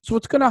 It's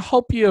what's going to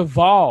help you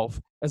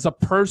evolve as a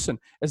person,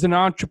 as an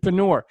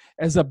entrepreneur,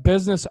 as a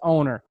business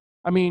owner.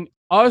 I mean,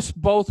 us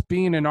both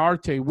being in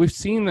Arte, we've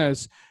seen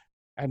this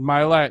at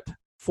Milet,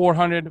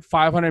 400,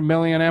 500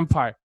 million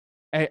empire,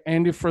 at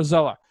Andy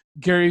Frisella,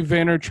 Gary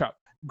Vaynerchuk,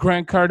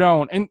 Grant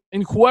Cardone,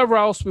 and whoever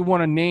else we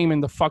want to name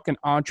in the fucking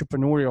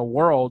entrepreneurial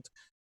world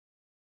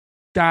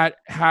that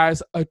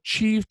has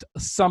achieved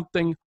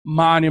something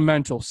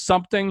monumental,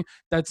 something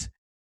that's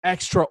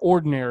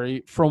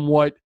extraordinary from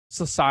what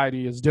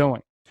society is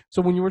doing.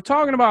 So when you were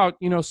talking about,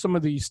 some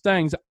of these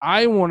things,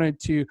 I wanted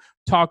to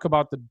talk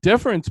about the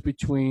difference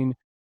between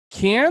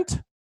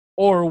can't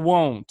or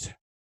won't,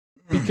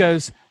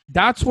 because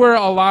that's where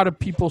a lot of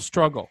people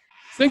struggle.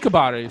 Think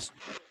about it. It's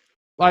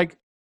like,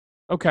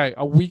 okay,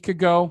 a week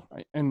ago,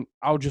 and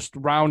I'll just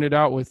round it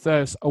out with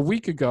this. A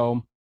week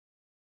ago,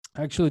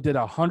 I actually did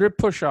 100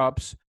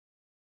 push-ups,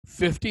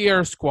 50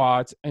 air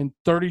squats, and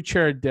 30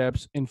 chair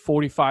dips in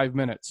 45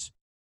 minutes.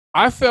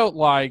 I felt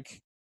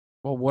like,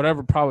 well,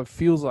 whatever probably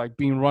feels like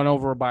being run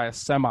over by a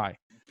semi.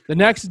 The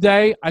next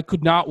day, I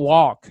could not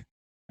walk.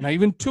 And I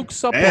even took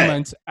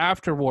supplements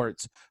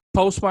afterwards,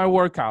 post my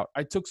workout.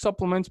 I took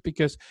supplements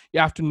because you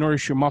have to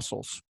nourish your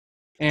muscles.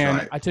 And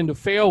Right. I tend to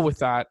fail with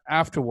that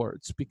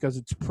afterwards because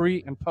it's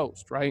pre and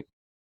post, right?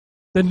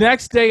 The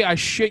next day, I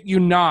shit you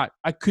not,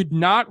 I could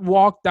not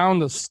walk down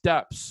the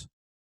steps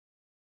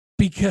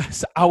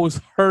because I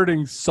was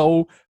hurting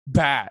so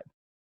bad.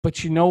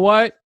 But you know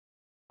what?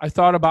 I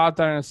thought about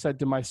that and I said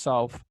to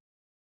myself,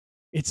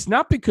 it's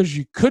not because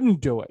you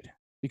couldn't do it,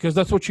 because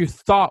that's what you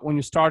thought when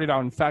you started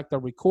out. In fact, I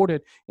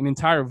recorded an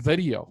entire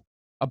video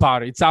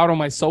about it. It's out on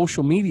my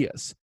social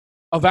medias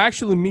of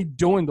actually me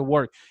doing the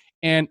work.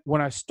 And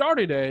when I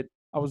started it,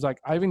 I was like,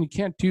 Ivan, you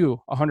can't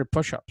do 100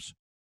 push-ups.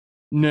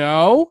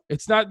 No,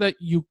 it's not that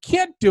you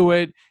can't do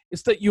it.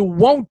 It's that you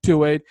won't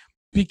do it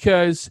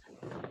because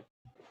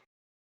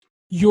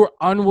you're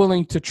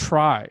unwilling to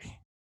try.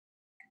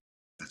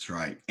 That's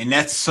right. And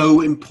that's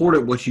so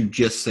important what you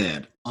just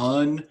said.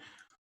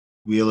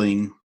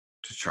 Unwilling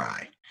to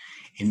try.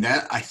 And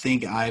that, I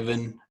think,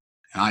 Ivan,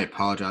 and I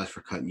apologize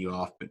for cutting you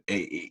off, but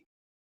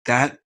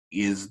that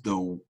is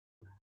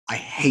I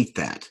hate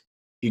that.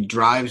 It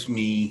drives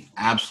me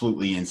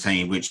absolutely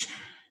insane, which,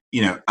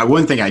 I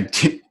wouldn't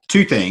think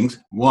two things.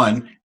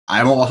 One,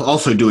 I'm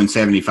also doing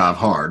 75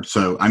 hard.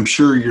 So I'm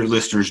sure your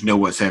listeners know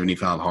what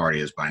 75 hard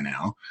is by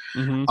now.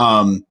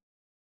 Mm-hmm.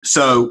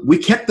 So we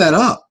kept that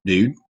up,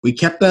 dude. We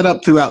kept that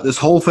up throughout this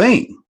whole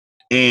thing.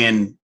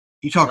 And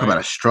you talk about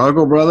a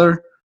struggle,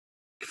 brother.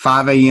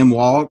 5 a.m.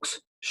 walks,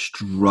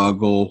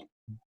 struggle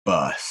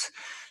bus.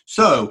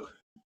 So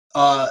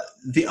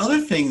the other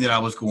thing that I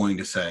was going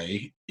to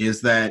say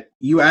is that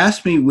you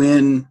asked me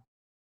when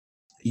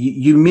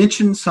you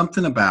mentioned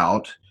something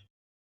about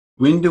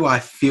when do I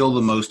feel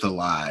the most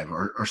alive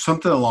or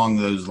something along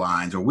those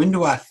lines, or when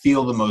do I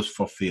feel the most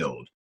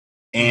fulfilled?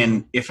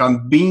 And if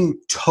I'm being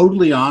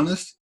totally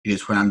honest, it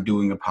is when I'm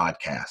doing a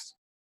podcast.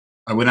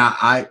 When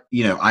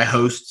I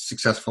host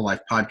Successful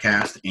Life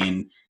Podcast,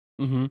 and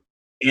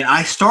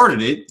I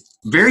started it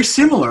very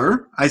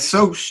similar. It's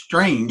so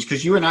strange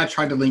because you and I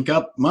tried to link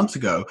up months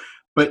ago,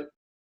 but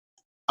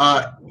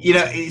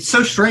it's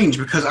so strange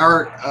because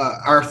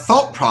our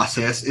thought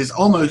process is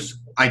almost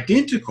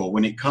identical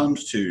when it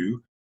comes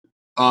to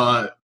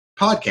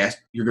podcast.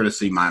 You're going to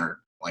see mine are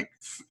like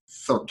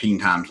 13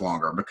 times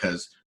longer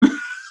because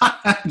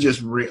I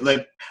just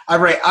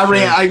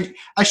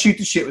I shoot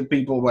the shit with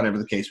people, whatever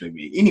the case may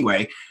be.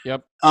 Anyway,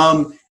 yep.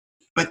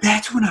 But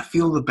that's when I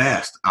feel the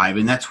best,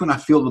 Ivan. That's when I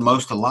feel the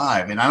most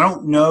alive, and I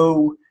don't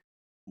know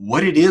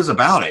what it is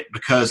about it,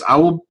 because I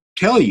will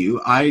tell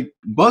you, I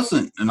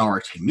wasn't an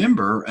RT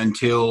member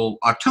until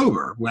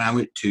October when I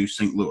went to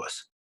St.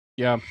 Louis.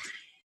 Yeah,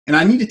 and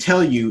I need to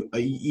tell you, I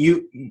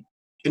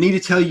need to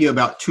tell you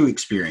about two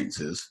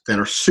experiences that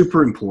are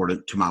super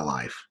important to my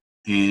life.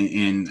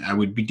 And I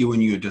would be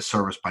doing you a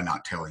disservice by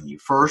not telling you.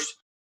 First,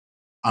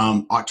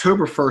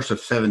 October 1st of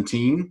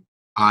 17,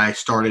 I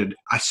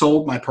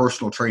sold my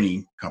personal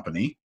training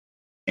company,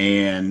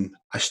 and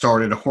I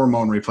started a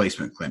hormone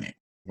replacement clinic.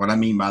 What I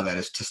mean by that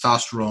is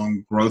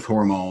testosterone, growth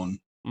hormone,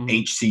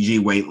 HCG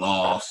weight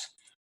loss,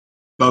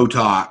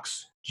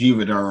 Botox,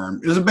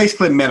 Juvederm. It was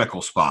basically a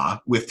medical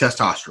spa with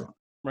testosterone.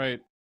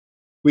 Right.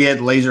 We had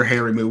laser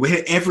hair removal. We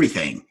had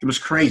everything. It was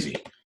crazy.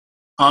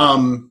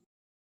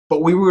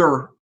 But we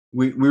were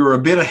a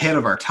bit ahead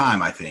of our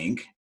time, I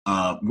think,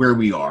 where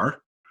we are.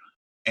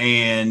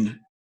 And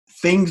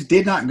things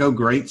did not go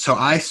great. So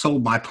I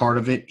sold my part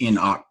of it in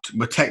October.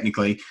 But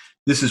technically,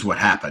 this is what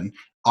happened.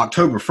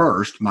 October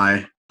 1st,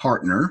 my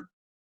partner,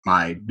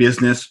 my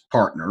business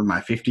partner, my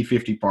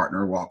 50-50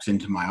 partner walks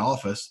into my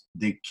office.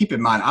 Keep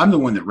in mind, I'm the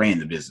one that ran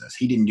the business.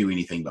 He didn't do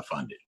anything but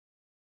fund it.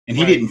 And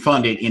he didn't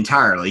fund it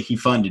entirely. He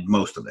funded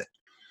most of it.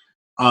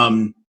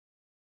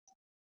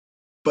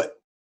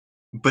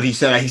 But he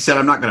said,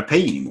 I'm not going to pay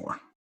you anymore.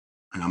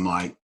 And I'm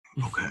like,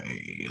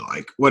 okay,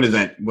 like, what is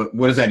that? What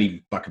does that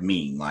even fucking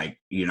mean? Like,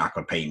 you're not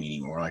going to pay me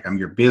anymore. Like, I'm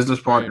your business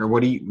partner.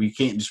 Right. You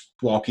can't just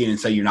walk in and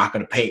say you're not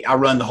going to pay. I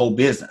run the whole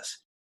business.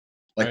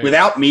 Like, right.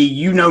 Without me,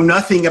 you know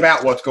nothing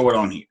about what's going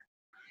on here.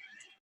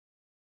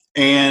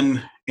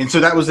 And so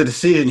that was the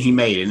decision he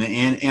made.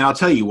 And I'll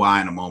tell you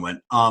why in a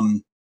moment.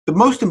 The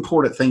most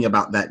important thing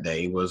about that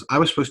day was I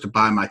was supposed to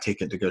buy my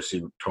ticket to go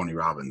see Tony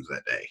Robbins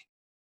that day.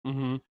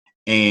 Mm-hmm.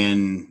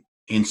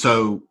 And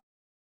so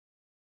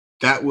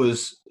that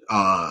was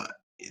a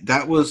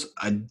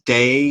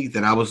day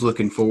that I was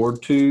looking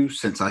forward to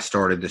since I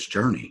started this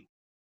journey,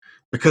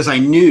 because I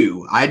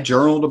knew I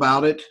journaled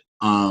about it.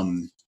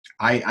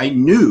 I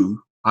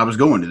knew I was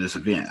going to this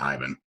event,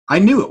 Ivan. I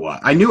knew it was.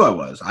 I knew I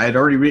was. I had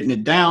already written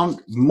it down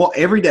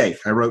every day.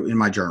 I wrote in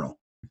my journal,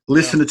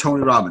 listen to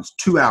Tony Robbins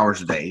 2 hours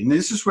a day. And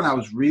this is when I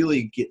was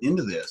really getting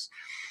into this.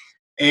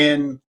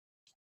 And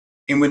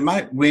when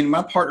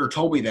my partner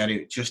told me that,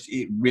 it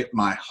ripped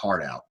my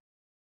heart out.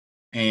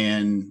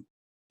 And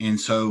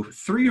so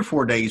 3 or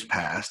 4 days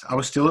passed. I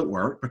was still at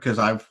work because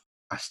I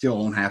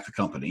still own half the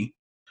company.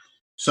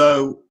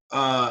 So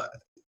my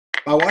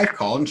wife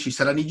called and she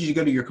said, I need you to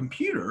go to your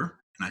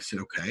computer. And I said,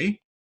 okay.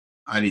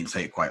 I didn't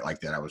say it quite like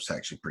that. I was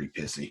actually pretty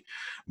pissy.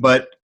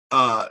 But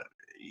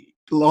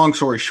long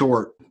story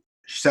short,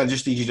 she said, I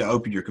just need you to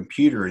open your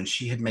computer. And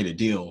she had made a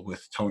deal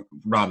with Tony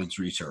Robbins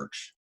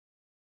Research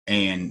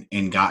and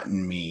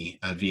gotten me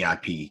a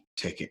VIP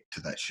ticket to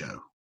that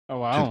show. Oh,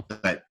 wow.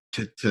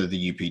 To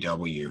the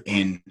UPW.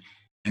 And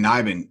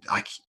I've been,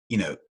 like,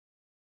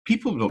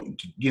 people don't,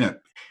 I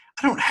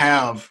don't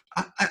have,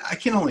 I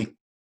can't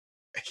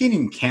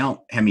even count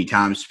how many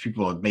times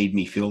people have made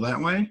me feel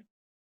that way.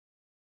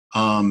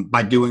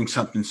 By doing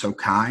something so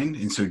kind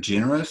and so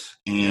generous,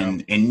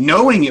 and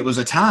knowing it was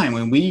a time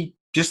when we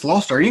just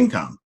lost our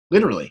income,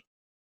 literally.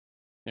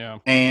 Yeah.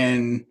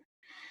 And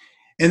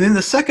then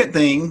the second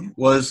thing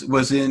was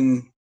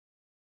in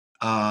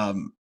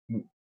October.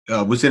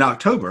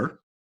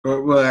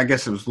 Well, I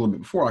guess it was a little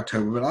bit before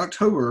October, but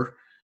October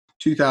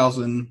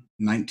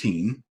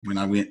 2019, when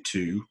I went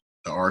to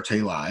the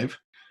RTA Live,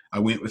 I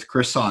went with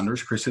Chris and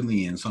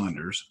Leanne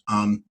Saunders.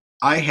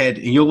 I had,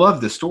 and you'll love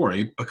this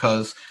story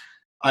because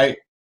I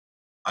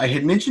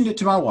had mentioned it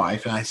to my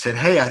wife, and I said,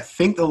 hey, I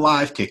think the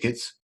live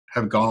tickets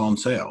have gone on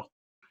sale.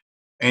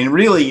 And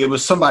really, it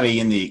was somebody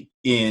in the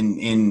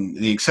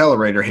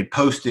accelerator had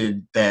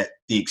posted that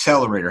the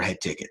accelerator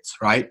had tickets,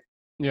 right?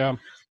 Yeah.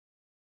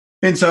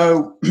 And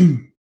so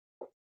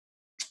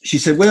she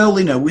said, well,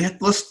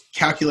 let's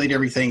calculate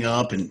everything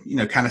up and,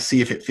 kind of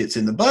see if it fits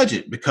in the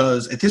budget,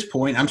 because at this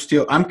point I'm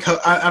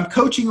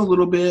coaching a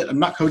little bit. I'm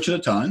not coaching a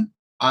ton.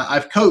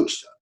 I've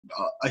coached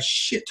a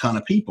shit ton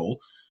of people.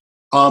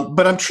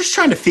 But I'm just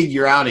trying to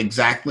figure out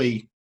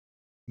exactly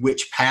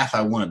which path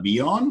I want to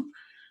be on.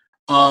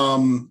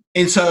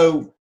 And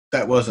so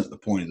that wasn't the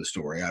point of the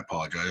story. I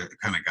apologize. I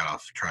kind of got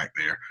off track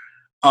there.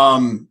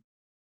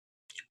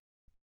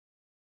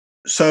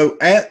 So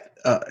I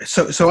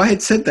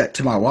had said that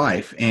to my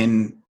wife,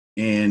 and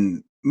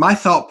my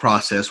thought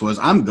process was,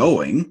 I'm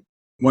going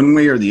one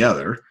way or the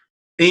other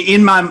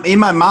in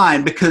my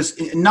mind, because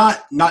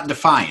not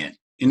defiant,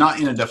 and not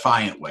in a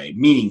defiant way,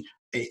 meaning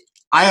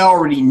I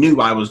already knew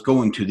I was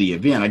going to the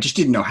event. I just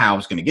didn't know how I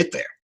was going to get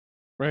there.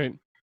 Right.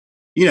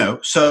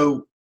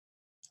 So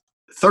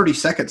 30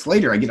 seconds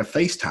later, I get a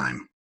FaceTime.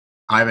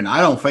 Ivan,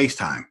 I don't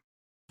FaceTime.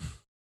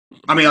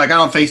 I mean, like, I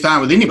don't FaceTime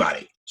with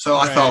anybody. So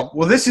I thought,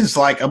 well, this is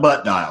like a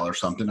butt dial or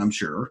something, I'm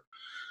sure.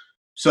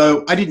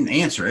 So I didn't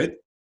answer it.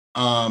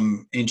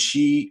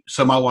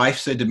 So my wife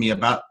said to me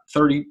about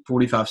 30,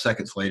 45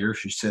 seconds later,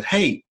 she said,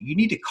 hey, you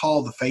need to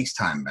call the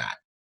FaceTime back.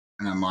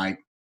 And I'm like,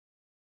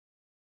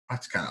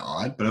 that's kind of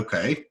odd, but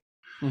okay.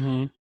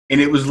 Mm-hmm.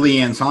 And it was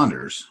Leanne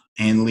Saunders.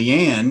 And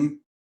Leanne,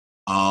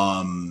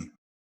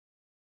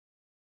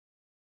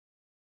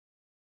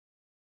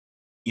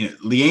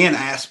 Leanne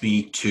asked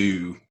me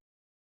to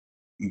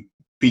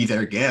be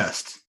their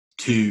guest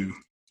to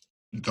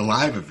the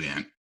live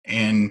event.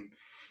 And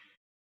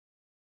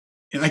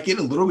I get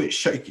a little bit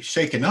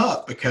shaken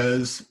up,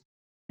 because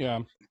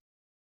it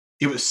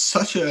was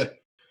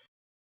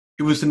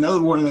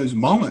another one of those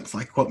moments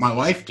like what my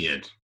wife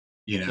did,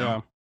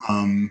 It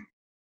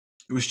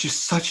was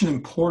just such an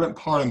important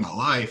part of my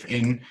life.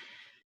 And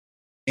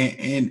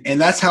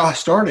that's how I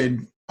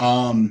started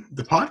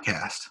the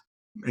podcast.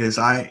 Is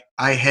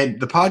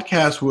the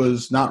podcast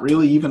was not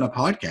really even a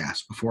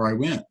podcast before I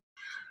went.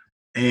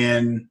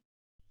 And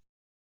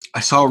I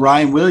saw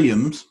Ryan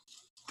Williams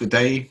the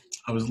day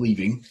I was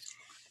leaving.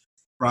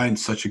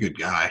 Ryan's such a good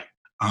guy.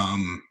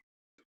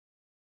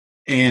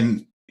 And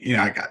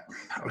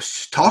I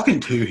was talking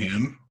to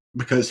him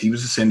because he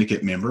was a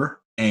syndicate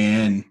member,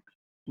 and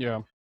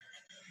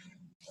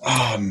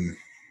and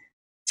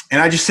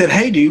I just said,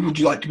 hey dude, would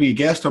you like to be a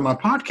guest on my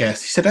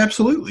podcast? He said,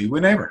 absolutely,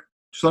 whenever.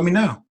 Just let me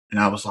know. And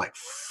I was like,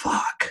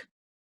 fuck.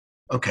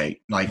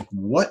 Okay,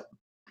 what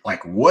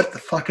the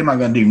fuck am I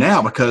going to do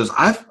now? Because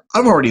I've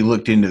already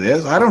looked into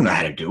this. I don't know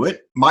how to do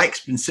it.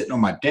 Mike's been sitting on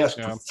my desk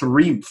for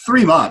three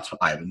months,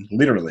 Ivan,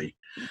 literally.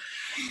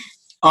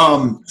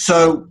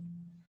 So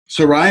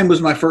So Ryan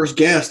was my first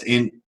guest,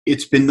 and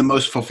it's been the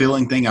most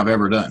fulfilling thing I've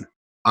ever done.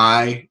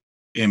 I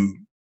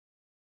am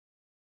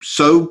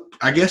so,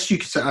 I guess you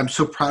could say, I'm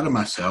so proud of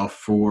myself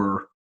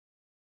for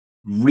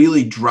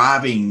really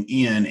driving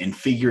in and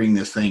figuring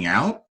this thing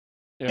out,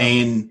 Yeah.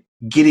 and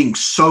getting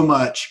so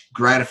much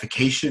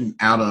gratification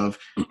out of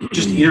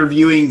just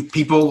interviewing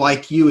people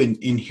like you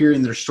and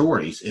hearing their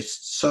stories. It's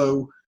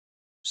so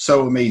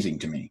amazing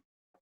to me.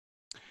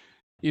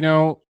 You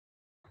know,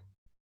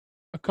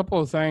 a couple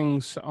of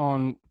things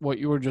on what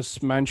you were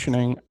just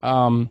mentioning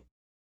that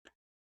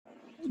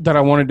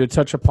I wanted to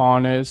touch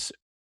upon is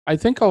I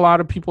think a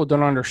lot of people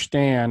don't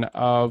understand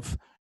of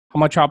how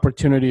much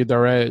opportunity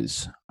there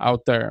is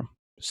out there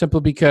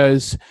simply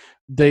because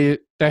they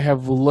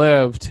have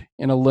lived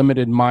in a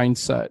limited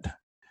mindset.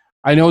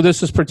 I know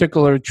this is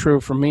particularly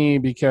true for me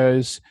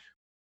because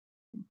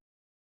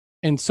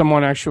and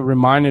someone actually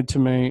reminded to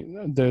me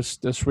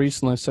this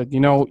recently, said,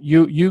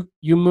 you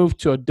moved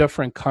to a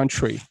different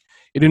country.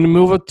 You didn't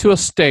move to a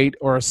state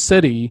or a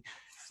city,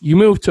 you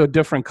moved to a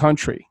different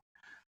country.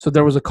 So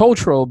there was a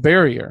cultural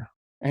barrier,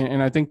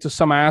 and I think to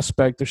some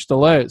aspect there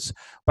still is.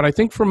 But I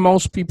think for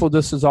most people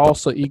this is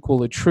also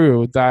equally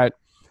true, that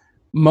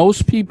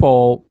most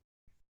people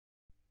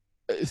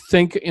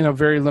think in a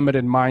very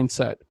limited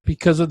mindset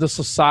because of the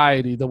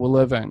society that we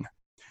live in.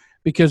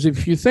 Because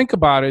if you think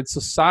about it,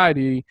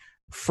 society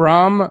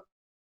from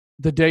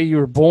the day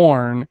you're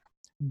born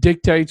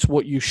dictates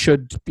what you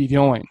should be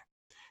doing,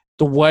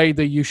 the way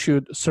that you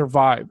should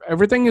survive.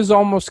 Everything is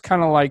almost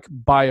kind of like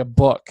by a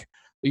book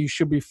that you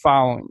should be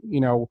following.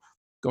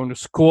 Going to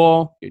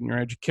school, getting your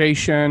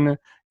education,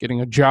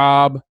 getting a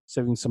job,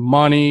 saving some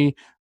money,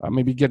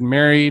 maybe getting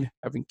married,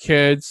 having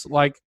kids,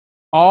 like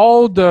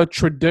all the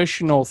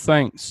traditional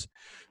things.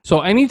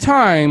 So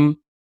anytime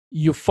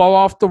you fall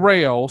off the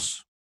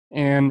rails,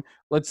 and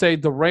let's say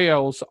the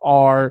rails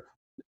are,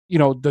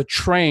 the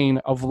train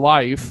of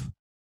life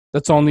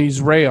that's on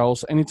these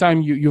rails,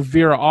 anytime you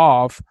veer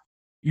off,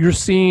 you're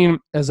seen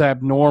as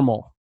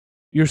abnormal.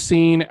 You're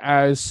seen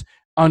as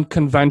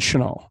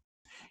unconventional.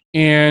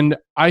 And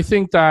I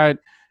think that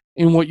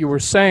in what you were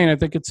saying, I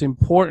think it's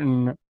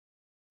important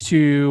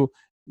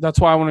that's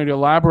why I wanted to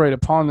elaborate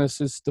upon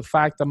this, is the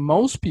fact that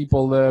most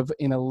people live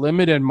in a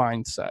limited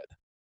mindset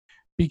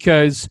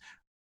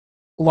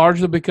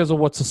largely because of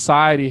what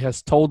society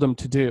has told them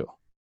to do.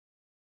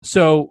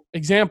 So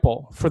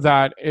example for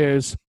that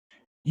is,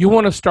 you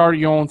want to start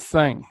your own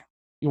thing.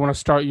 You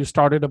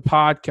started a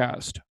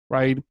podcast,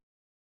 right?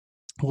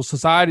 Well,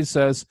 society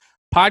says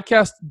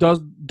podcasts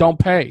don't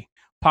pay.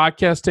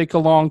 Podcasts take a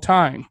long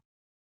time,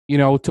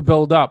 to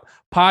build up.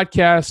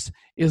 Podcast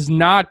is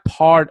not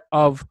part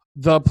of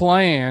the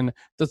plan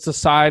that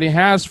society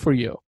has for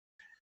you.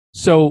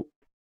 So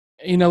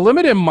in a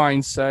limited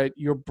mindset,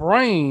 your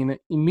brain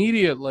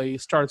immediately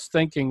starts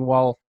thinking,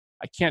 well,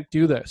 I can't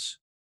do this.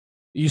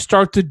 You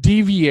start to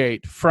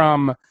deviate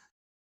from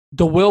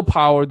the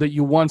willpower that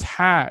you once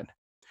had.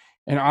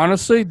 And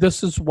honestly,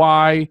 this is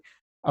why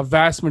a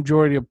vast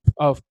majority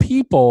of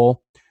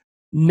people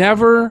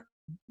never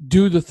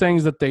do the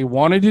things that they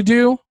wanted to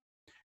do,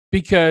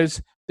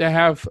 because they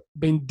have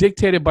been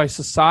dictated by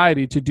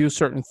society to do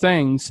certain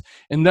things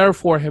and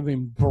therefore have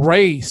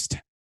embraced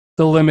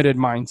the limited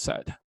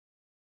mindset.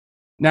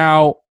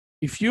 Now,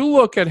 if you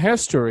look at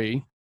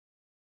history,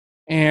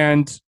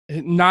 and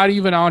not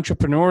even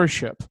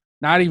entrepreneurship,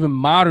 not even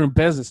modern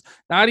business,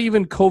 not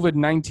even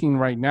COVID-19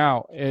 right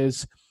now,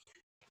 is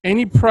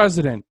any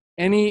president,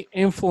 any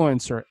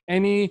influencer,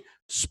 any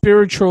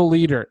spiritual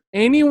leader,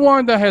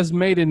 anyone that has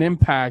made an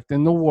impact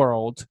in the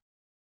world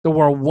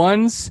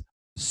once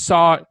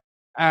saw it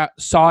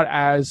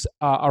as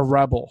a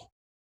rebel,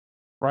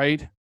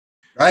 right?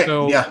 Right.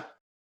 So yeah.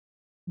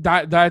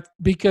 That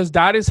because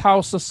that is how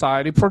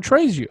society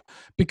portrays you,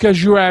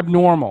 because you're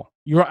abnormal,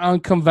 you're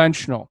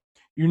unconventional,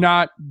 you're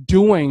not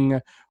doing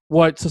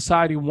what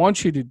society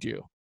wants you to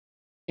do.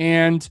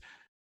 And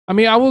I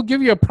mean, I will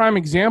give you a prime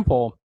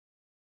example,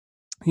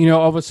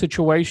 of a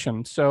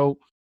situation. So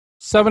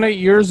 7-8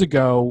 years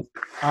ago,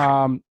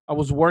 I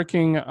was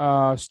working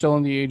still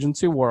in the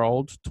agency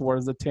world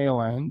towards the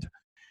tail end,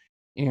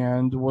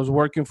 and was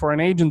working for an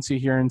agency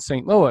here in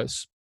St.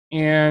 Louis.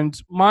 And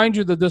mind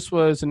you that this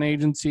was an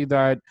agency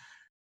that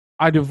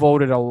I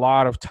devoted a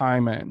lot of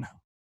time in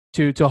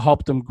to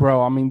help them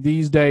grow. I mean,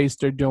 these days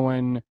they're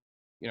doing,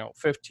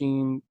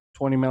 15,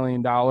 $20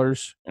 million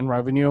in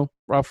revenue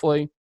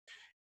roughly.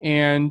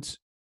 And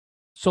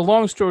so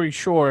long story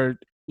short,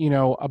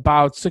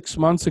 about 6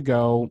 months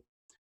ago,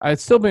 I had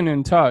still been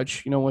in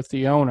touch, with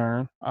the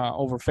owner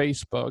over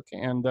Facebook,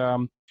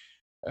 and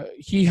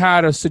he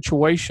had a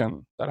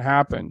situation that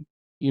happened,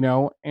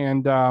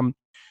 and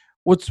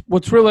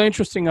what's really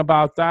interesting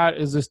about that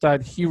is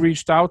that he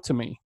reached out to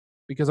me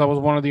because I was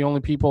one of the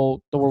only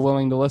people that were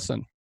willing to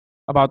listen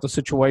about the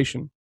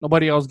situation.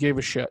 Nobody else gave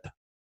a shit.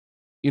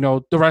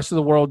 The rest of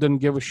the world didn't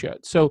give a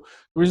shit. So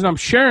the reason I'm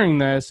sharing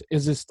this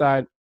is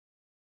that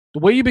the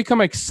way you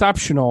become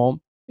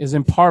exceptional is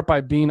in part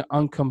by being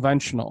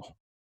unconventional,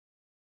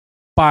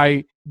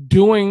 by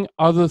doing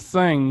other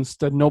things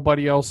that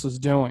nobody else is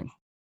doing.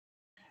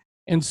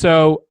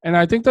 And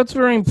I think that's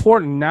very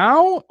important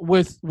now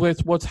with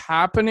what's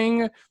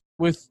happening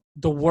with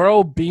the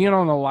world being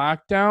on a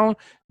lockdown.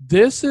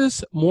 This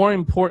is more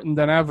important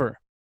than ever,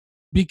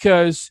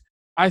 because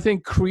I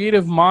think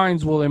creative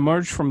minds will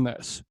emerge from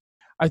this.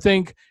 I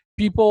think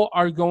people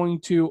are going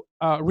to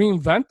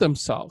reinvent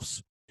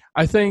themselves.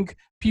 I think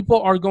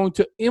people are going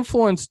to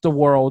influence the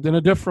world in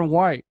a different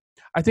way.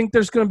 I think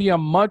there's going to be a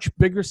much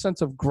bigger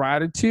sense of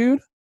gratitude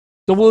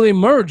that will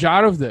emerge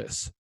out of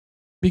this.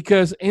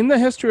 Because in the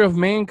history of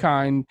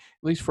mankind,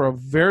 at least for a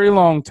very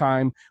long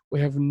time,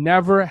 we have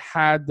never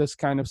had this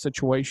kind of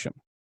situation.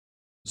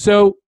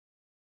 So,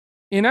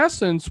 in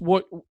essence,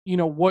 what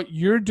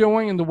you're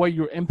doing and the way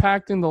you're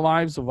impacting the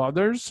lives of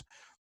others,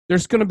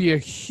 there's going to be a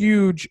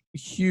huge,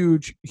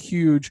 huge,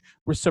 huge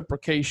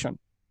reciprocation,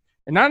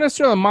 and not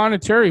necessarily a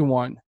monetary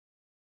one.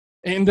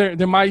 And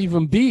there might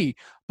even be,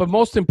 but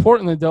most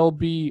importantly, there'll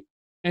be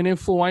an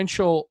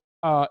influential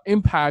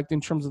impact in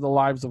terms of the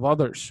lives of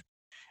others.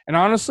 And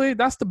honestly,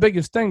 that's the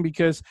biggest thing,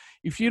 because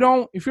if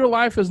your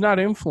life is not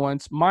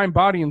influenced, mind,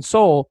 body, and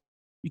soul,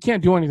 you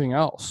can't do anything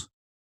else.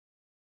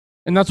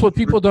 And that's what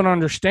people don't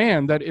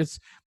understand. That it's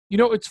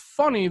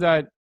funny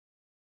that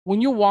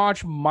when you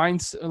watch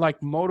like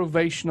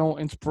motivational,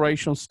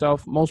 inspirational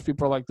stuff, most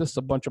people are like, this is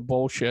a bunch of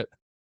bullshit,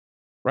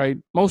 right?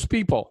 Most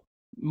people,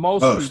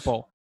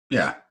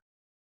 yeah,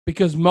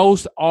 because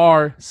most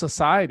are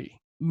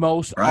society,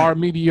 most are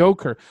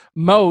mediocre,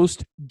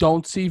 most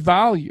don't see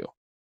value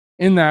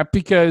in that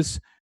because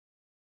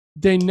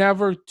they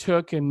never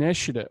took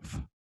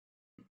initiative.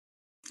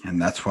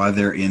 And that's why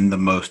they're in the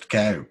most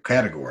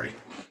category.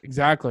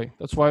 Exactly.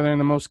 That's why they're in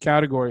the most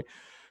category.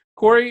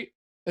 Corey,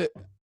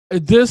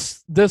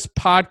 this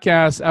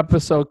podcast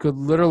episode could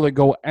literally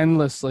go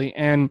endlessly.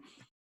 And,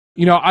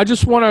 I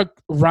just want to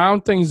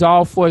round things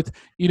off with,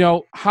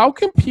 how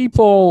can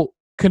people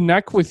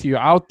connect with you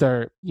out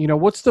there?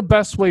 What's the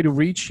best way to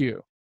reach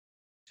you?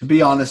 To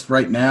be honest,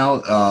 right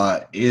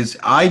now, is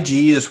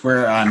IG is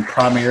where I'm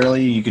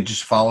primarily. You could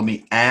just follow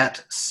me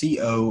at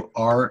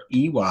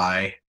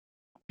COREY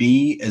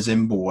B as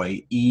in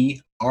boy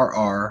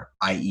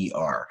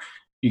ERRIER.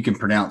 You can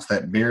pronounce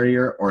that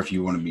Berrier, or if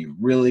you want to be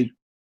really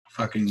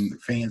fucking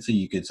fancy,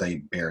 you could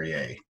say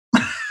Berrier.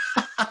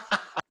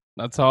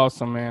 That's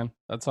awesome, man.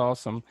 That's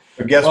awesome.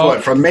 But guess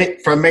what? From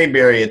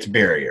Mayberry, it's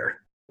Berrier.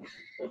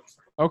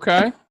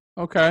 Okay.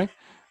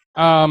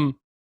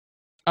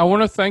 I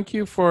want to thank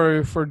you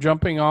for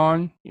jumping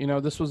on.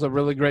 This was a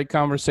really great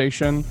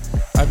conversation.